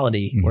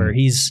mortality where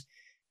he's,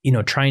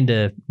 trying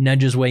to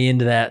nudge his way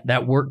into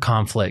that work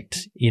conflict,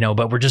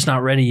 but we're just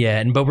not ready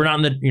yet. But we're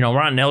not in we're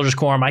not in Elders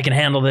Quorum. I can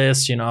handle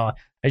this, I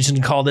just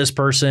didn't call this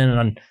person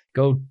and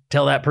go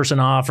tell that person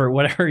off or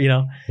whatever,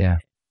 Yeah.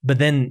 But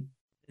then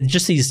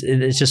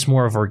it's just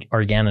more of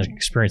organic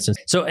experiences.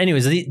 So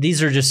anyways,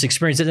 these are just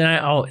experiences. And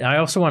I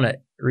also want to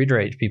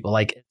reiterate to people,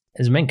 like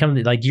as men come,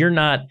 like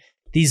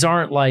these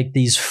aren't like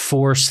these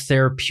forced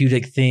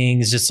therapeutic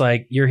things. Just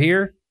like you're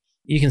here,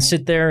 you can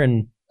sit there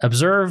and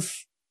observe.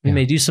 We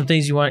may do some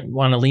things you want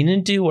to lean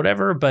into,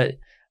 whatever, but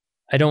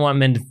I don't want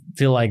men to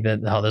feel like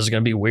that, this is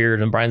going to be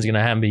weird and Bryan's going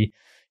to have me,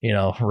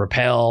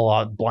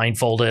 rappel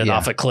blindfolded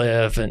off a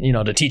cliff and,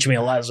 to teach me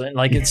a lesson.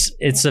 Like it's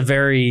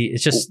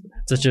just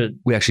such a...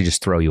 We actually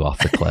just throw you off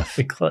the cliff.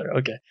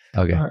 Okay.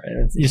 All right.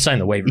 You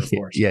signed the waiver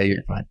for us. Yeah,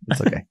 you're fine.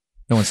 It's okay.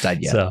 No one's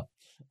died yet.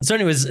 So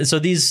anyways, so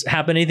these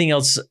happen. Anything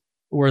else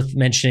worth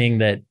mentioning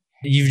that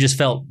you've just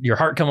felt your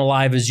heart come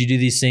alive as you do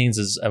these things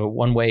is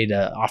one way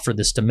to offer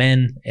this to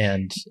men?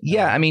 And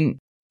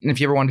if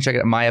you ever want to check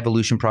it out,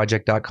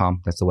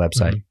 myevolutionproject.com, that's the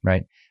website,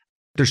 right?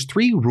 There's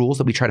 3 rules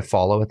that we try to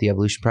follow at the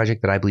Evolution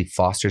Project that I believe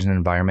fosters an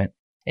environment.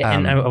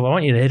 And I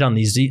want you to hit on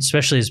these,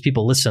 especially as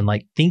people listen,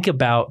 like think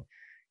about,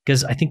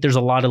 because I think there's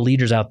a lot of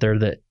leaders out there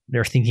that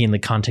they're thinking in the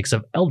context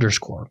of Elders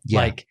Quorum. Yeah.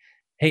 Like,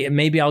 hey,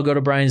 maybe I'll go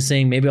to Bryan's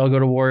thing, maybe I'll go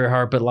to Warrior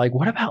Heart, but like,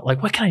 what about,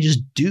 like, what can I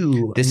just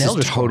do? This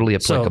is totally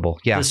applicable.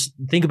 So just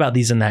think about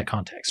these in that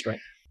context, right?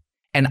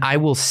 And I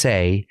will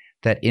say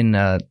that in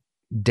a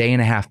day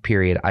and a half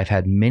period, I've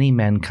had many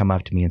men come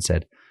up to me and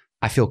said,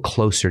 I feel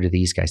closer to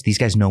these guys. These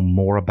guys know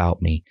more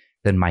about me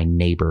than my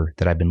neighbor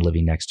that I've been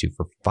living next to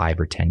for 5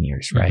 or 10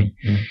 years, right?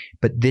 Mm-hmm.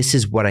 But this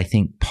is what I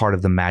think part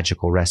of the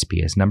magical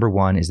recipe is. Number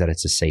one is that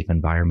it's a safe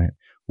environment,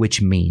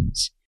 which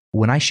means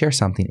when I share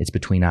something, it's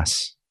between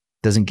us.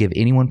 Doesn't give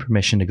anyone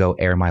permission to go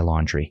air my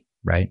laundry,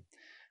 right?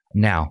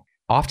 Now,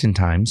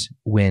 oftentimes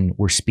when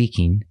we're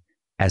speaking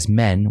as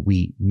men,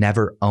 we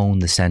never own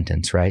the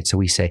sentence, right? So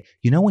we say,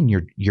 when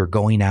you're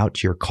going out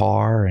to your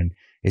car and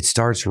it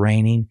starts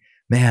raining,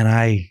 man,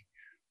 I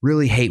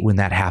really hate when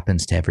that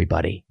happens to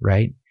everybody,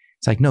 right?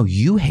 It's like, no,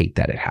 you hate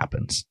that it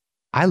happens.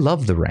 I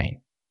love the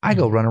rain. I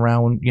go run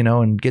around,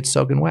 and get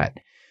soaking wet.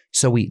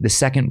 So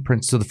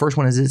the first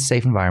one is a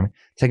safe environment.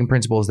 Second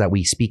principle is that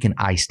we speak in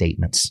I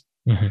statements.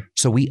 Mm-hmm.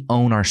 So we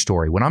own our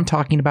story. When I'm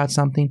talking about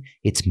something,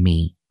 it's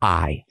me,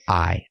 I.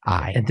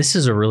 And this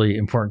is a really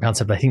important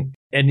concept, I think.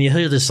 And you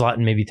hear this a lot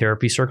in maybe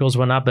therapy circles and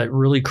whatnot, but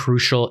really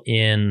crucial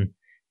in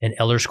an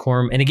elders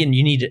quorum. And again,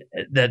 you need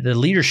that the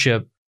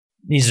leadership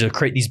needs to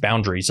create these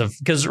boundaries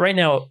because right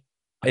now,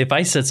 if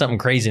I said something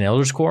crazy in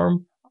elders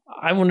quorum,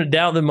 I want to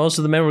doubt that most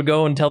of the men would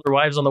go and tell their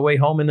wives on the way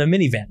home in the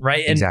minivan,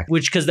 right? And exactly.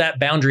 because that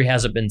boundary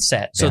hasn't been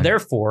set. So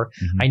therefore,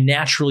 I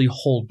naturally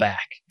hold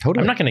back.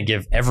 Totally. I'm not going to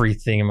give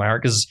everything in my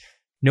heart because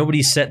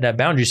nobody set that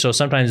boundary. So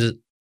sometimes it's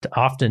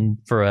often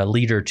for a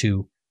leader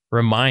to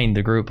remind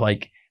the group,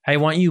 like, I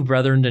want you,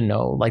 brethren, to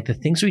know, like the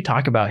things we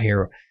talk about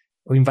here,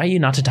 we invite you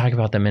not to talk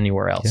about them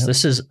anywhere else. Yep.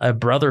 This is a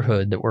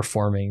brotherhood that we're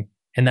forming,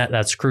 and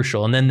that's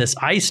crucial. And then this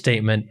I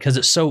statement, because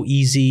it's so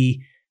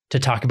easy to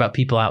talk about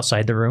people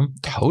outside the room.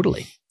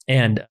 Totally.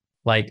 And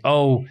like,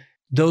 oh,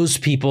 those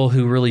people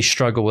who really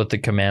struggle with the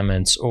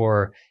commandments,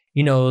 or,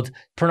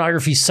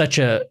 pornography is such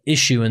a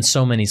issue in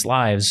so many's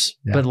lives,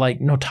 but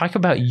like, no, talk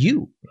about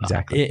you.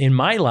 Exactly. In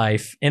my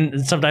life.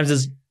 And sometimes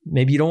it's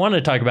maybe you don't want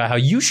to talk about how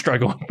you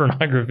struggle with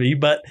pornography,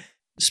 but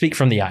speak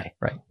from the I,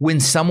 right? When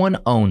someone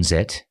owns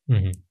it,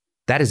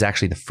 that is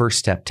actually the first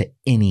step to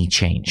any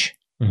change.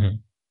 Mm-hmm.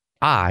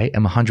 I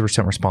am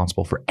 100%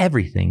 responsible for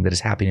everything that is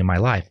happening in my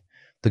life.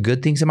 The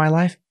good things in my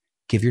life,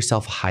 give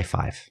yourself a high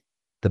five.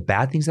 The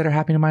bad things that are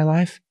happening in my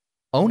life,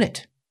 own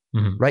it,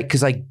 right?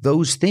 Because like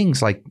those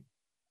things, like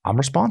I'm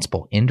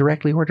responsible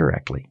indirectly or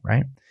directly,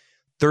 right?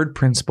 Third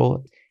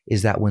principle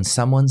is that when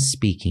someone's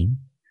speaking,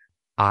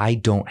 I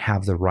don't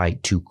have the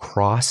right to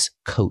cross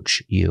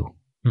coach you.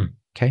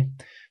 Okay.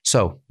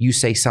 So you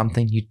say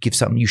something, you give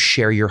something, you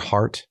share your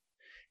heart.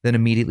 Then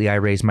immediately I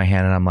raise my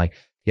hand and I'm like,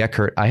 yeah,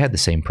 Kurt, I had the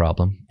same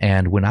problem.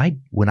 And when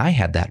I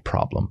had that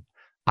problem,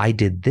 I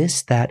did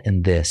this, that,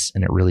 and this,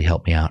 and it really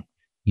helped me out.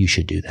 You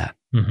should do that.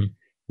 Mm-hmm.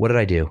 What did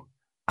I do?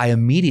 I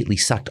immediately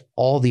sucked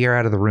all the air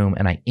out of the room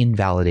and I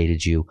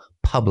invalidated you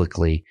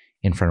publicly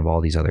in front of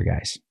all these other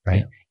guys, right?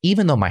 Yeah.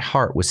 Even though my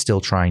heart was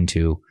still trying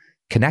to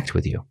connect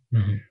with you.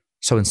 Mm-hmm.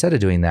 So instead of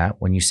doing that,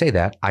 when you say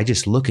that, I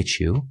just look at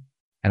you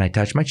and I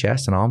touch my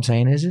chest, and all I'm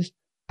saying is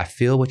I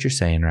feel what you're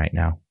saying right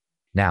now.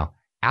 Now,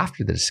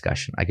 after the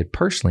discussion, I could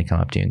personally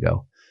come up to you and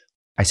go,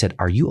 I said,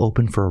 are you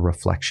open for a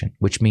reflection?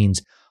 Which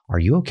means, are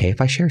you okay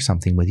if I share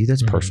something with you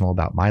that's personal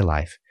about my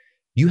life?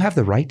 You have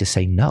the right to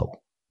say no.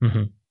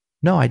 Mm-hmm.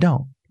 No, I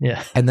don't.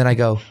 Yeah. And then I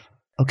go,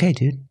 okay,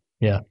 dude.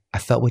 Yeah. I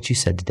felt what you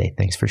said today.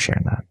 Thanks for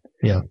sharing that.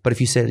 Yeah. But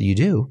if you say that you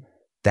do,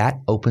 that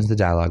opens the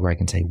dialogue where I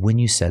can say, when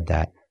you said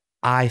that,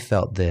 I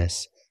felt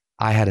this.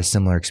 I had a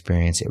similar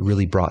experience. It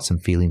really brought some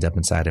feelings up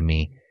inside of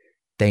me.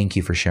 Thank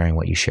you for sharing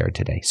what you shared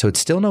today. So it's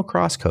still no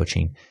cross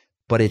coaching,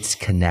 but it's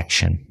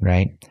connection,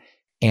 right?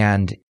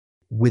 And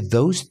with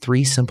those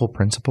three simple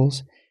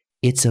principles,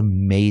 it's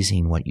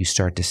amazing what you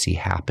start to see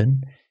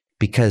happen,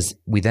 because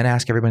we then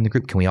ask everybody in the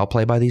group, can we all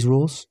play by these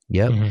rules?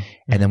 Yep. Mm-hmm.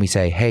 And then we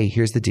say, hey,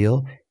 here's the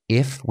deal.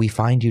 If we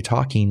find you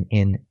talking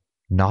in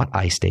not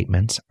I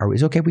statements,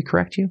 is it okay if we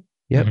correct you?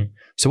 Yep. Mm-hmm.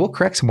 So we'll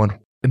correct someone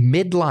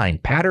mid-line,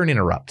 pattern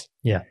interrupt.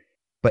 Yeah.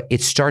 But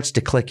it starts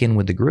to click in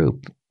with the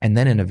group. And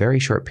then in a very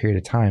short period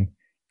of time,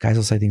 guys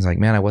will say things like,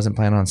 man, I wasn't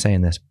planning on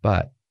saying this,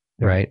 but,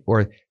 right?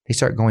 Or they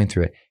start going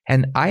through it.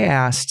 And I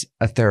asked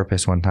a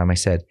therapist one time, I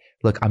said,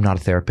 look, I'm not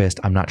a therapist.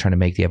 I'm not trying to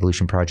make the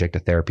Evolution Project a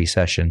therapy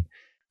session.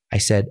 I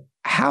said,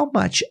 how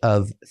much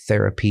of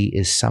therapy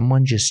is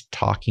someone just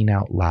talking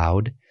out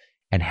loud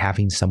and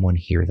having someone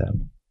hear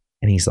them?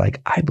 And he's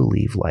like, I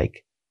believe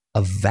like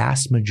a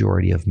vast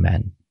majority of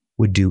men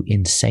would do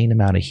insane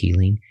amount of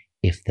healing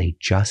if they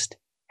just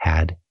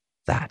had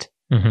that.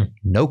 Mm-hmm.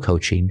 No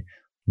coaching,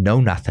 no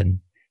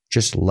nothing,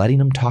 just letting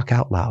them talk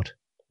out loud.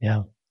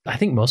 Yeah. I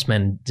think most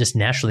men just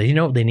naturally, you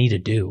know what they need to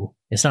do.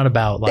 It's not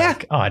about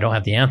like, oh, I don't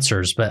have the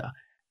answers, but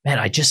man,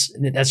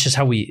 that's just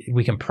how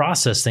we can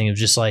process things,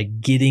 just like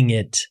getting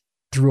it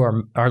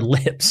through our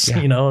lips,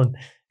 you know?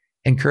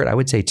 And Kurt, I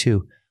would say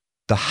too,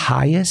 the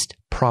highest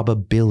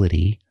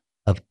probability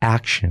of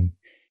action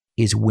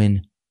is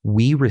when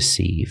we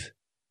receive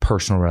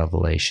personal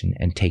revelation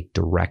and take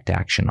direct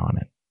action on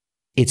it.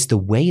 It's the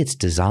way it's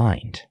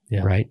designed,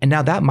 right? And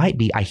now that might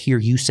be, I hear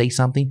you say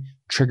something,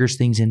 triggers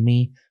things in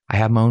me. I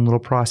have my own little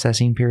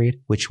processing period,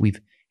 which we've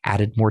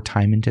added more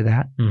time into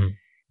that. Mm.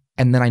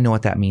 And then I know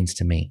what that means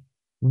to me.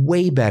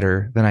 Way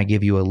better than I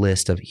give you a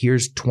list of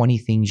here's 20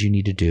 things you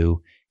need to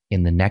do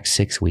in the next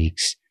 6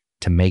 weeks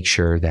to make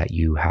sure that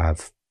you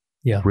have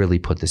really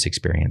put this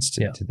experience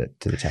to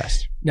the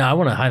test. Now, I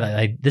want to highlight,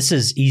 like, this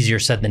is easier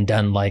said than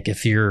done. Like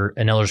if you're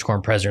an Elders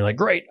Quorum president, you're like,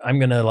 great, I'm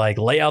going to like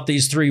lay out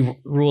these 3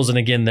 rules. And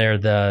again,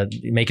 they're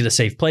make it a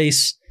safe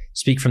place,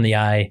 speak from the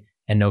I,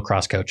 and no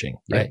cross coaching,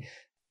 right?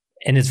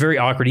 And it's very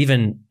awkward,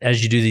 even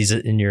as you do these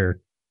in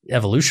your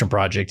evolution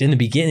project. In the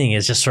beginning,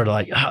 it's just sort of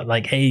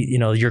like, hey,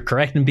 you're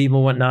correcting people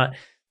and whatnot.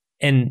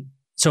 And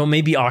so it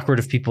may be awkward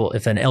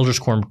if an Elders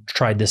Quorum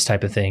tried this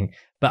type of thing.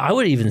 But I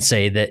would even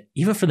say that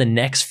even for the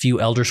next few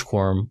Elders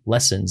Quorum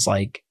lessons,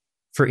 like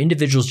for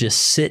individuals,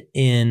 just sit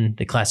in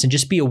the class and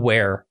just be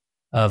aware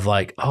of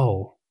like,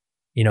 oh,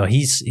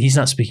 he's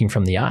not speaking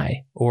from the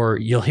eye. Or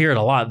you'll hear it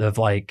a lot of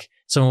like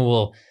someone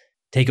will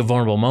take a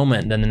vulnerable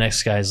moment, and then the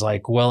next guy's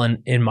like, well,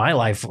 in my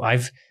life,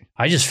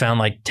 I just found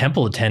like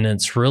temple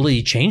attendance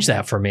really changed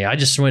that for me. I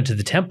just went to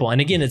the temple.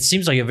 And again, it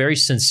seems like a very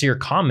sincere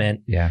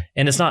comment. Yeah.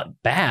 And it's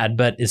not bad,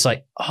 but it's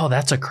like, oh,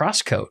 that's a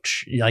cross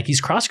coach. Like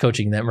he's cross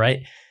coaching them,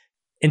 right?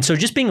 And so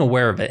just being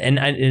aware of it. And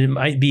it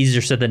might be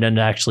easier said than done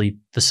to actually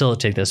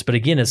facilitate this. But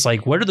again, it's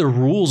like, what are the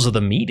rules of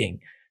the meeting?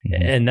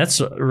 Mm-hmm. And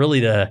that's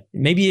really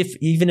maybe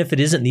even if it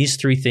isn't these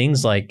three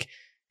things, like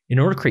in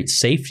order to create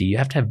safety, you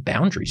have to have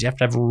boundaries. You have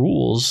to have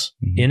rules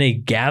in a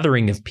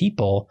gathering of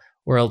people,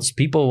 or else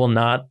people will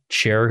not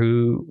share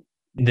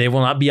they will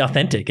not be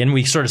authentic. And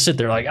we sort of sit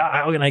there like,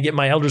 how can I get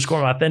my Elders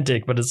Quorum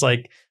authentic? But it's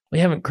like, we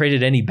haven't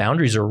created any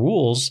boundaries or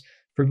rules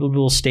for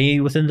people to stay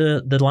within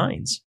the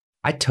lines.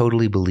 I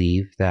totally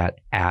believe that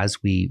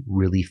as we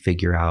really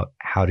figure out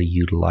how to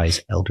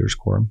utilize Elders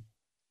Quorum,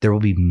 there will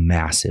be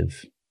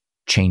massive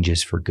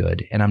changes for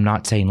good. And I'm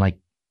not saying like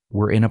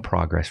we're in a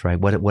progress, right?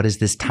 What is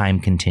this time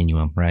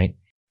continuum, right?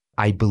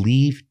 I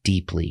believe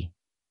deeply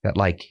that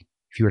like,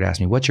 if you were to ask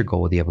me, what's your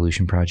goal with the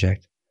Evolution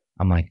Project?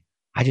 I'm like,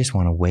 I just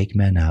want to wake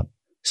men up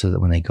so that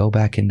when they go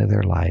back into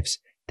their lives,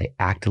 they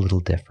act a little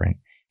different.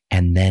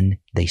 And then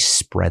they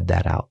spread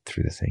that out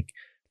through the thing.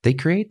 They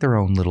create their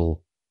own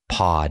little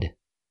pod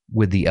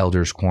with the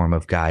Elders Quorum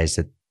of guys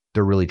that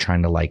they're really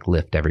trying to like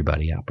lift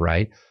everybody up,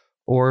 right?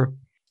 Or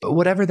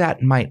whatever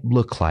that might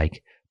look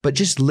like, but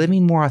just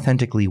living more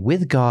authentically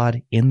with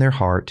God in their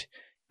heart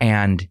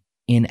and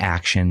in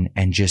action,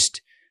 and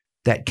just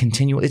that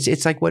continual,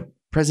 it's like what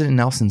President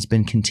Nelson's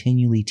been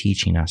continually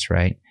teaching us,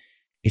 right?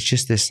 It's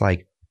just this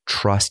like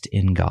trust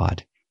in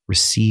God,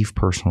 receive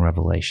personal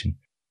revelation,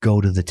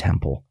 go to the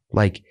temple.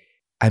 Like,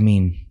 I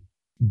mean,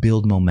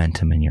 build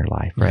momentum in your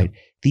life, right?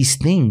 These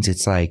things,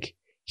 it's like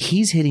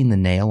he's hitting the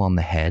nail on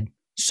the head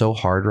so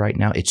hard right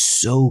now. It's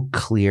so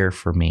clear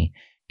for me.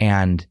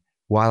 And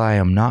while I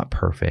am not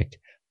perfect,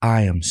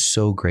 I am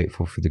so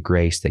grateful for the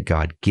grace that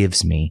God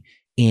gives me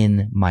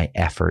in my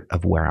effort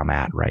of where I'm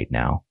at right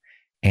now.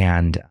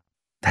 And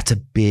that's a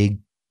big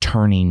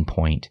turning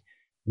point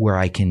where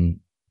I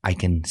can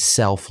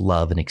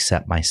self-love and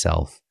accept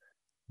myself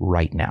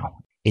right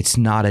now. It's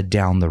not a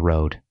down the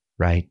road,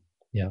 right?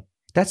 Yeah.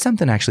 That's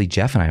something actually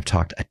Jeff and I have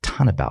talked a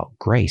ton about,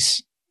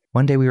 grace.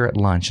 One day we were at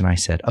lunch and I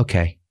said,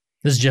 okay.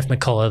 This is Jeff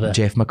McCullough.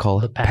 Jeff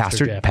McCullough,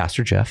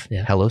 Pastor Jeff.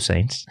 Yeah. Hello,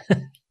 saints.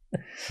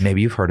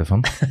 Maybe you've heard of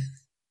him.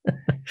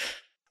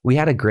 We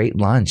had a great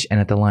lunch. And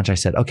at the lunch I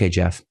said, okay,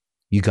 Jeff,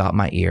 you got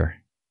my ear.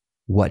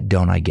 What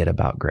don't I get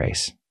about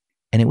grace?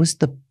 And it was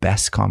the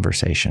best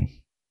conversation.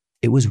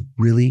 It was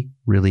really,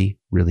 really,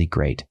 really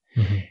great.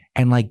 Mm-hmm.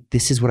 And like,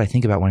 this is what I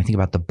think about when I think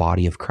about the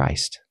body of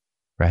Christ,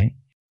 right?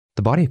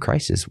 The body of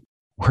Christ is,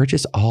 we're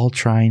just all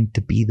trying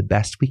to be the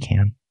best we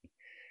can,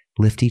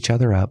 lift each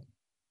other up,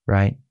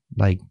 right?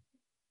 Like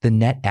the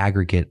net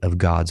aggregate of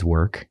God's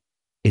work,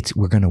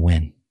 we're going to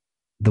win.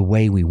 The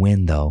way we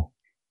win though,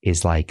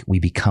 is like we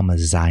become a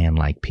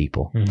Zion-like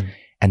people. Mm-hmm.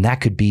 And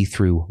that could be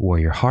through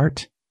Warrior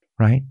Heart,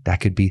 right? That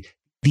could be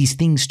these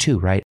things too,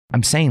 right?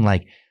 I'm saying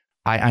like,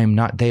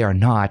 they are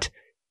not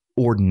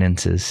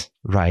ordinances,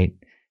 right?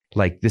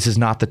 Like this is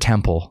not the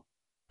temple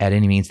at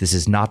any means. This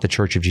is not the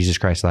Church of Jesus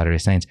Christ of Latter-day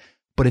Saints.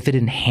 But if it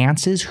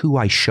enhances who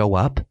I show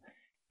up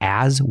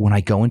as when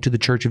I go into the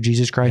Church of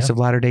Jesus Christ of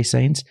Latter-day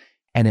Saints,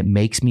 and it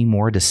makes me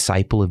more a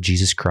disciple of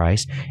Jesus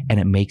Christ, and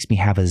it makes me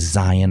have a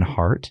Zion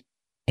heart,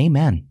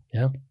 amen.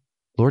 Yeah.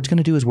 Lord's going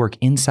to do his work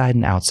inside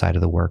and outside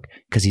of the work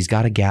because he's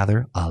got to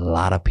gather a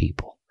lot of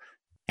people.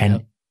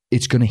 And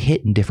it's going to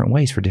hit in different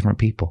ways for different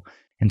people.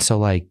 And so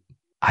like,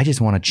 I just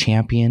want to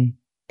champion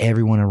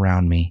everyone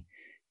around me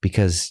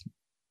because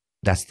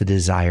that's the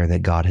desire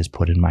that God has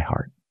put in my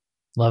heart.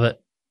 Love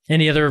it.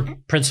 Any other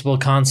principle,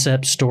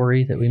 concept,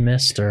 story that we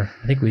missed? Or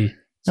I think we...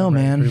 No,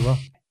 man. Pretty well.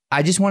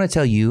 I just want to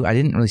tell you, I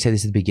didn't really say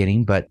this at the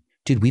beginning, but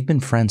dude, we've been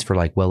friends for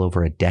like well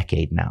over a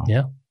decade now.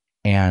 Yeah.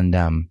 And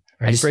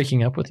are you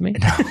breaking up with me?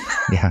 No,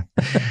 yeah.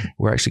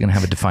 We're actually going to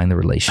have a define the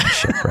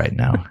relationship right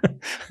now.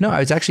 No, I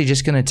was actually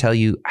just going to tell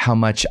you how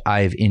much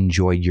I've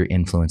enjoyed your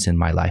influence in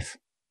my life.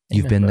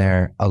 You've been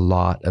there a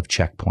lot of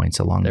checkpoints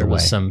along the way. There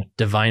was some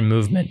divine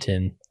movement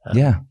in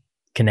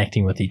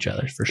connecting with each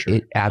other for sure.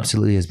 It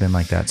absolutely has been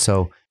like that.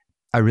 So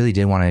I really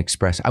did want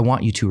to I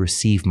want you to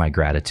receive my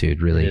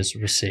gratitude, really. It is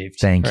received.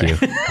 Thank you.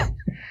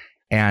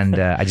 And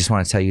I just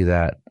want to tell you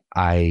that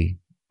I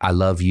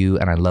love you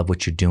and I love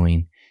what you're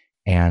doing.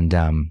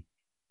 And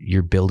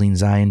you're building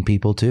Zion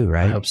people too,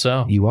 right? I hope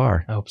so. You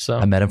are. I hope so.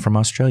 I met him from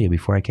Australia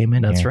before I came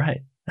in. That's here.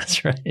 right.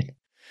 That's right.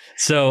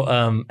 So,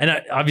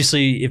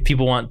 obviously, if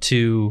people want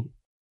to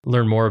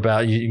learn more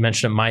about, you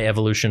mentioned at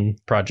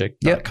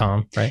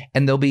myevolutionproject.com, right?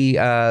 And there'll be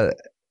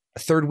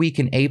third week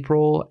in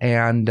April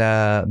and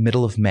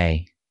middle of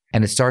May.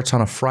 And it starts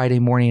on a Friday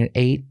morning at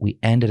 8. We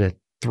end at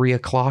 3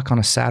 o'clock on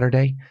a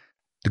Saturday.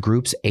 The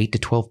group's 8 to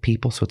 12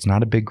 people, so it's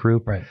not a big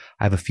group. Right.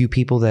 I have a few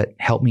people that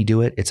help me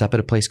do it. It's up at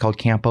a place called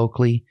Camp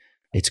Oakley.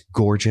 It's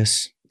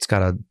gorgeous. It's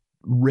got a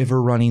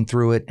river running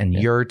through it and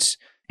yurts,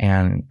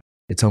 and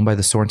it's owned by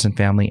the Sorensen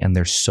family, and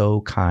they're so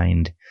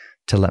kind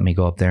to let me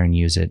go up there and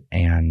use it.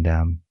 And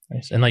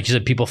nice. And like you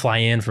said, people fly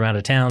in from out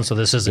of town, so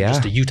this isn't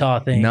just a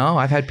Utah thing. No,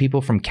 I've had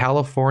people from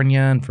California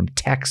and from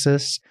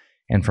Texas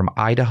and from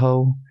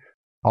Idaho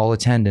all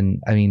attend. And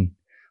I mean,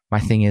 my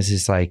thing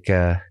is like,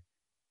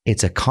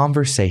 it's a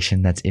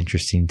conversation that's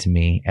interesting to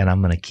me, and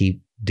I'm going to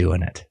keep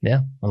doing it.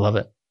 Yeah, I love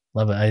it.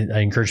 Love it. I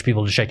encourage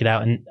people to check it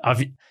out. And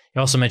you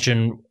also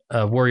mentioned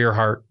Warrior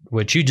Heart,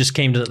 which you just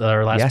came to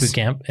our last boot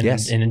camp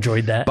and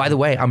enjoyed that. By the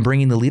way, I'm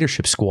bringing the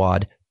leadership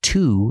squad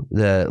to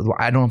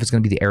I don't know if it's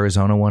going to be the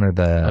Arizona one or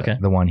the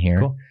one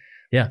here. Cool.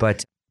 Yeah.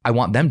 But I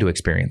want them to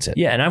experience it.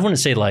 Yeah. And I want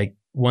to say like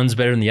one's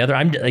better than the other.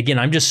 I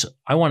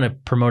want to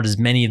promote as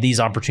many of these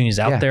opportunities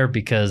out there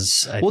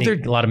because I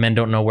think a lot of men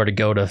don't know where to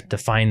go to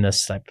find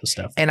this type of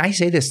stuff. And I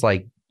say this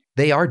like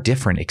they are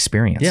different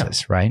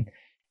experiences, right?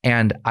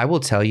 And I will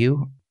tell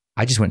you,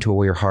 I just went to a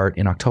Warrior Heart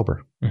in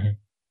October. Mm-hmm.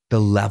 The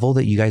level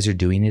that you guys are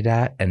doing it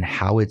at and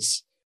how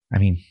it's, I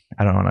mean,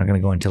 I don't know, I'm not going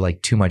to go into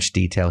like too much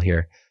detail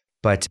here,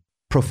 but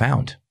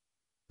profound.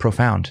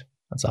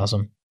 That's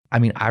awesome. I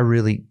mean,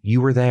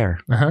 you were there.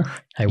 Uh-huh.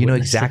 You know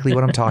exactly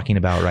what I'm talking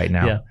about right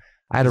now. Yeah.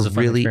 I had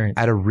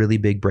a really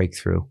big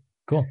breakthrough.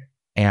 Cool.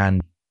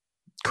 And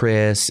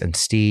Chris and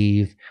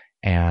Steve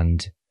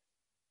and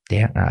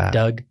Dan,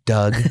 Doug.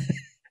 Sorry,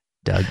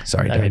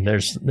 Doug. I mean,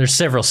 there's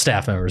several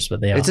staff members, but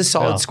it's a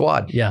solid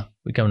squad. Yeah.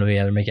 We come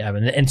together and make it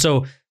happen. And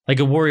so like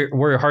a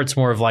Warrior Heart's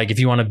more of like, if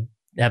you want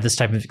to have this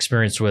type of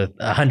experience with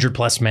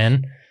 100+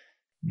 men,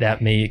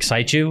 that may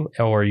excite you,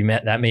 or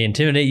that may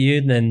intimidate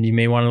you. Then you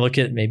may want to look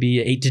at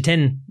maybe 8 to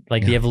 10,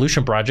 like the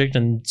Evolution Project,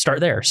 and start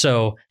there.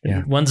 So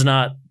one's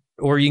not,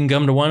 or you can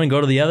come to one and go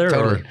to the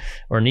other,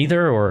 or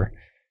neither, or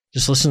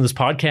just listen to this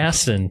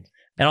podcast. And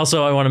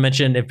also I want to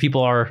mention, if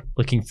people are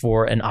looking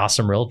for an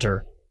awesome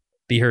realtor,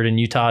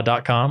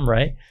 BeHurdInUtah.com,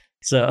 right?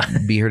 So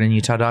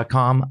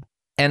BeHurdInUtah.com.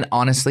 And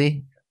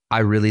honestly, I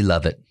really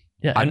love it.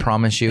 Yeah, I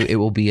promise you, it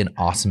will be an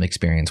awesome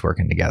experience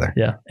working together.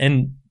 Yeah.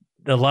 And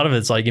a lot of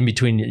it's like in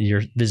between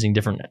you're visiting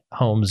different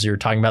homes, you're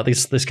talking about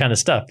this kind of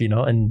stuff,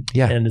 and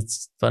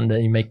it's fun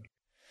that you make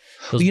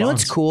those bonds. You know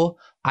what's cool?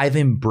 I've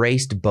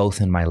embraced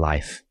both in my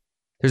life.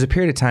 There's a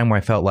period of time where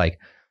I felt like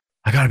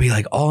I got to be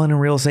like all in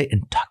real estate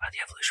and talk about the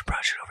Evolution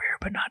Project over here,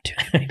 but not too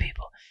many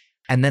people.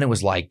 And then it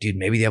was like, dude,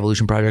 maybe the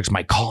Evolution Project's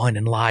my calling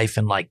in life,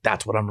 and like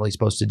that's what I'm really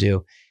supposed to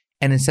do.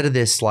 And instead of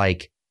this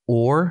like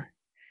or,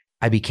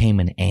 I became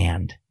an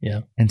and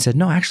said,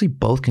 no, actually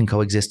both can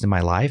coexist in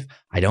my life.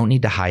 I don't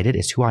need to hide it.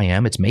 It's who I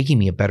am. It's making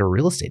me a better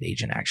real estate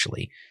agent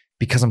actually,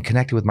 because I'm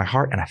connected with my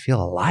heart and I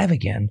feel alive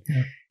again.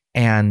 Yeah.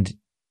 And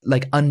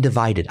like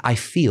undivided. I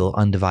feel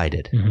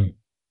undivided. Mm-hmm.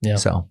 Yeah.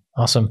 So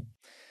awesome.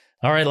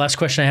 All right. Last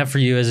question I have for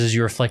you is, as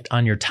you reflect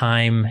on your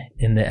time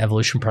in the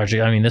Evolution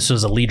Project. I mean, this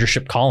was a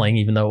leadership calling,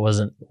 even though it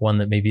wasn't one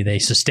that maybe they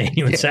sustained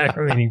you in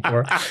sacramenting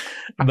for,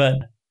 but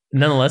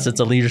nonetheless, it's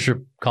a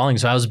leadership calling.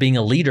 So how's being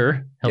a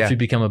leader helps you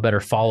become a better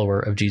follower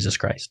of Jesus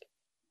Christ?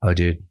 Oh,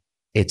 dude,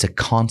 it's a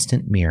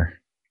constant mirror.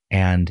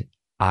 And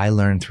I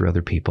learn through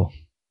other people.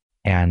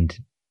 And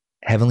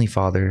Heavenly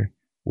Father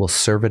will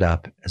serve it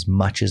up as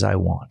much as I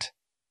want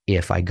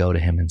if I go to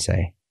him and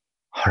say,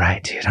 all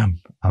right, dude,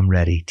 I'm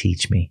ready.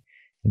 Teach me.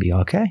 And be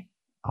okay.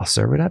 I'll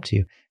serve it up to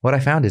you. What I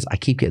found is I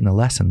keep getting the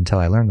lesson until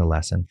I learn the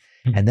lesson.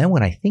 Mm-hmm. And then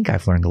when I think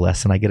I've learned the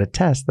lesson, I get a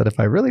test that if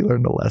I really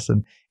learned the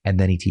lesson, and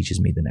then he teaches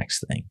me the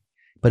next thing.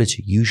 But it's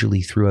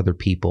usually through other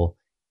people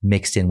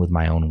mixed in with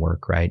my own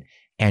work, right?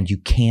 And you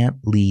can't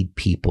lead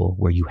people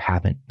where you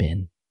haven't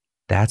been.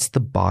 That's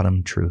the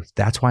bottom truth.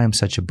 That's why I'm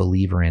such a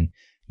believer in,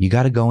 you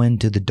got to go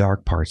into the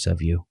dark parts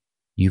of you.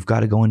 You've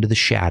got to go into the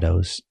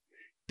shadows,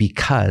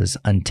 because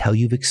until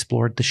you've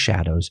explored the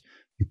shadows,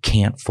 you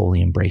can't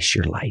fully embrace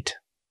your light.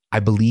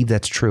 I believe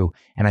that's true.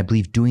 And I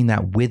believe doing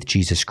that with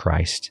Jesus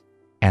Christ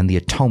and the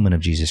atonement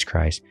of Jesus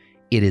Christ,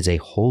 it is a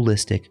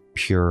holistic,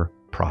 pure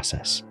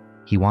process.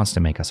 He wants to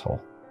make us whole.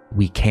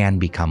 We can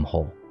become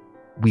whole.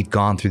 We've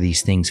gone through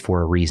these things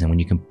for a reason. When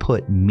you can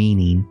put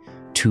meaning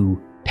to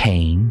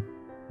pain,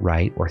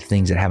 right, or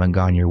things that haven't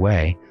gone your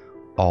way,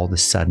 all of a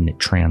sudden it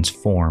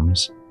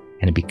transforms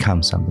and it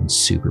becomes something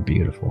super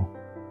beautiful.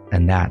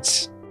 And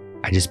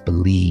I just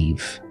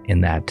believe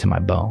in that to my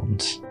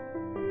bones.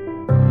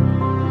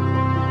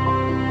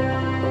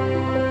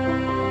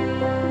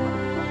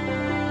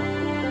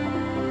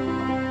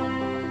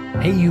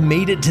 Hey, you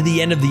made it to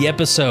the end of the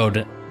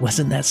episode.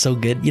 Wasn't that so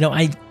good?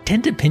 I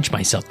tend to pinch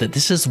myself that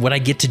this is what I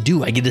get to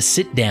do. I get to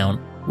sit down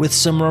with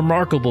some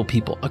remarkable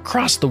people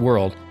across the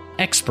world,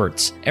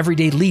 experts,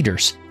 everyday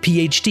leaders,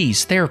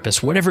 PhDs,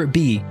 therapists, whatever it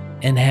be,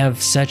 and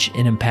have such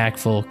an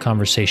impactful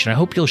conversation. I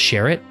hope you'll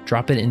share it,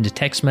 drop it into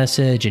text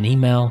message and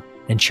email,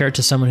 and share it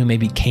to someone who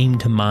maybe came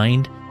to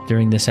mind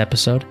during this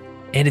episode.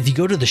 And if you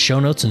go to the show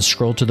notes and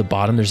scroll to the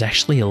bottom, there's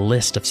actually a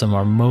list of some of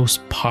our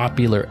most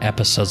popular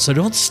episodes. So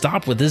don't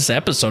stop with this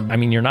episode. I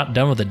mean, you're not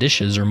done with the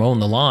dishes or mowing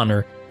the lawn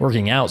or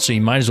working out, so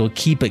you might as well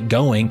keep it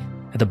going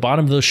at the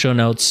bottom of those show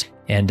notes.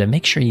 And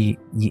make sure you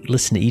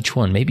listen to each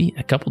one, maybe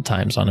a couple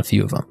times on a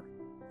few of them.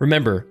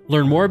 Remember,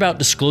 learn more about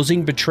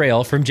disclosing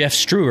betrayal from Jeff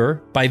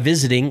Struer by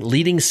visiting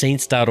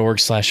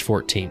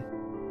leadingsaints.org/14.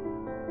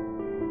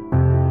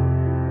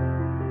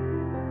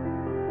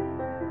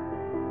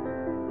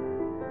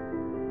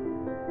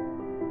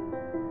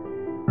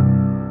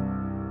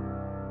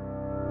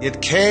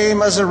 It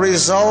came as a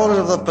result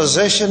of the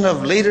position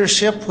of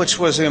leadership which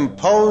was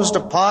imposed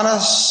upon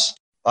us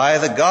by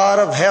the God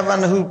of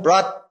heaven, who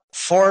brought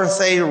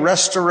forth a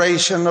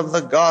restoration of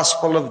the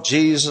gospel of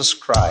Jesus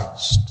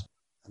Christ.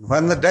 And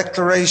when the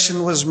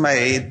declaration was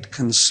made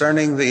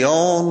concerning the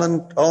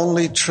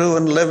only true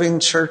and living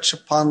church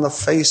upon the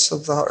face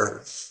of the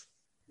earth,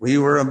 we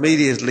were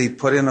immediately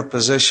put in a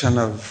position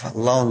of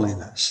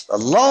loneliness, the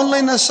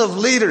loneliness of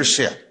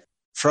leadership,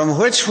 from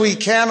which we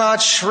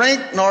cannot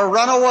shrink nor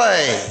run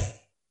away,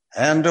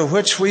 and to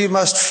which we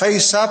must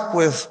face up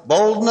with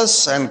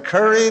boldness and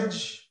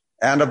courage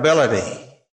and ability.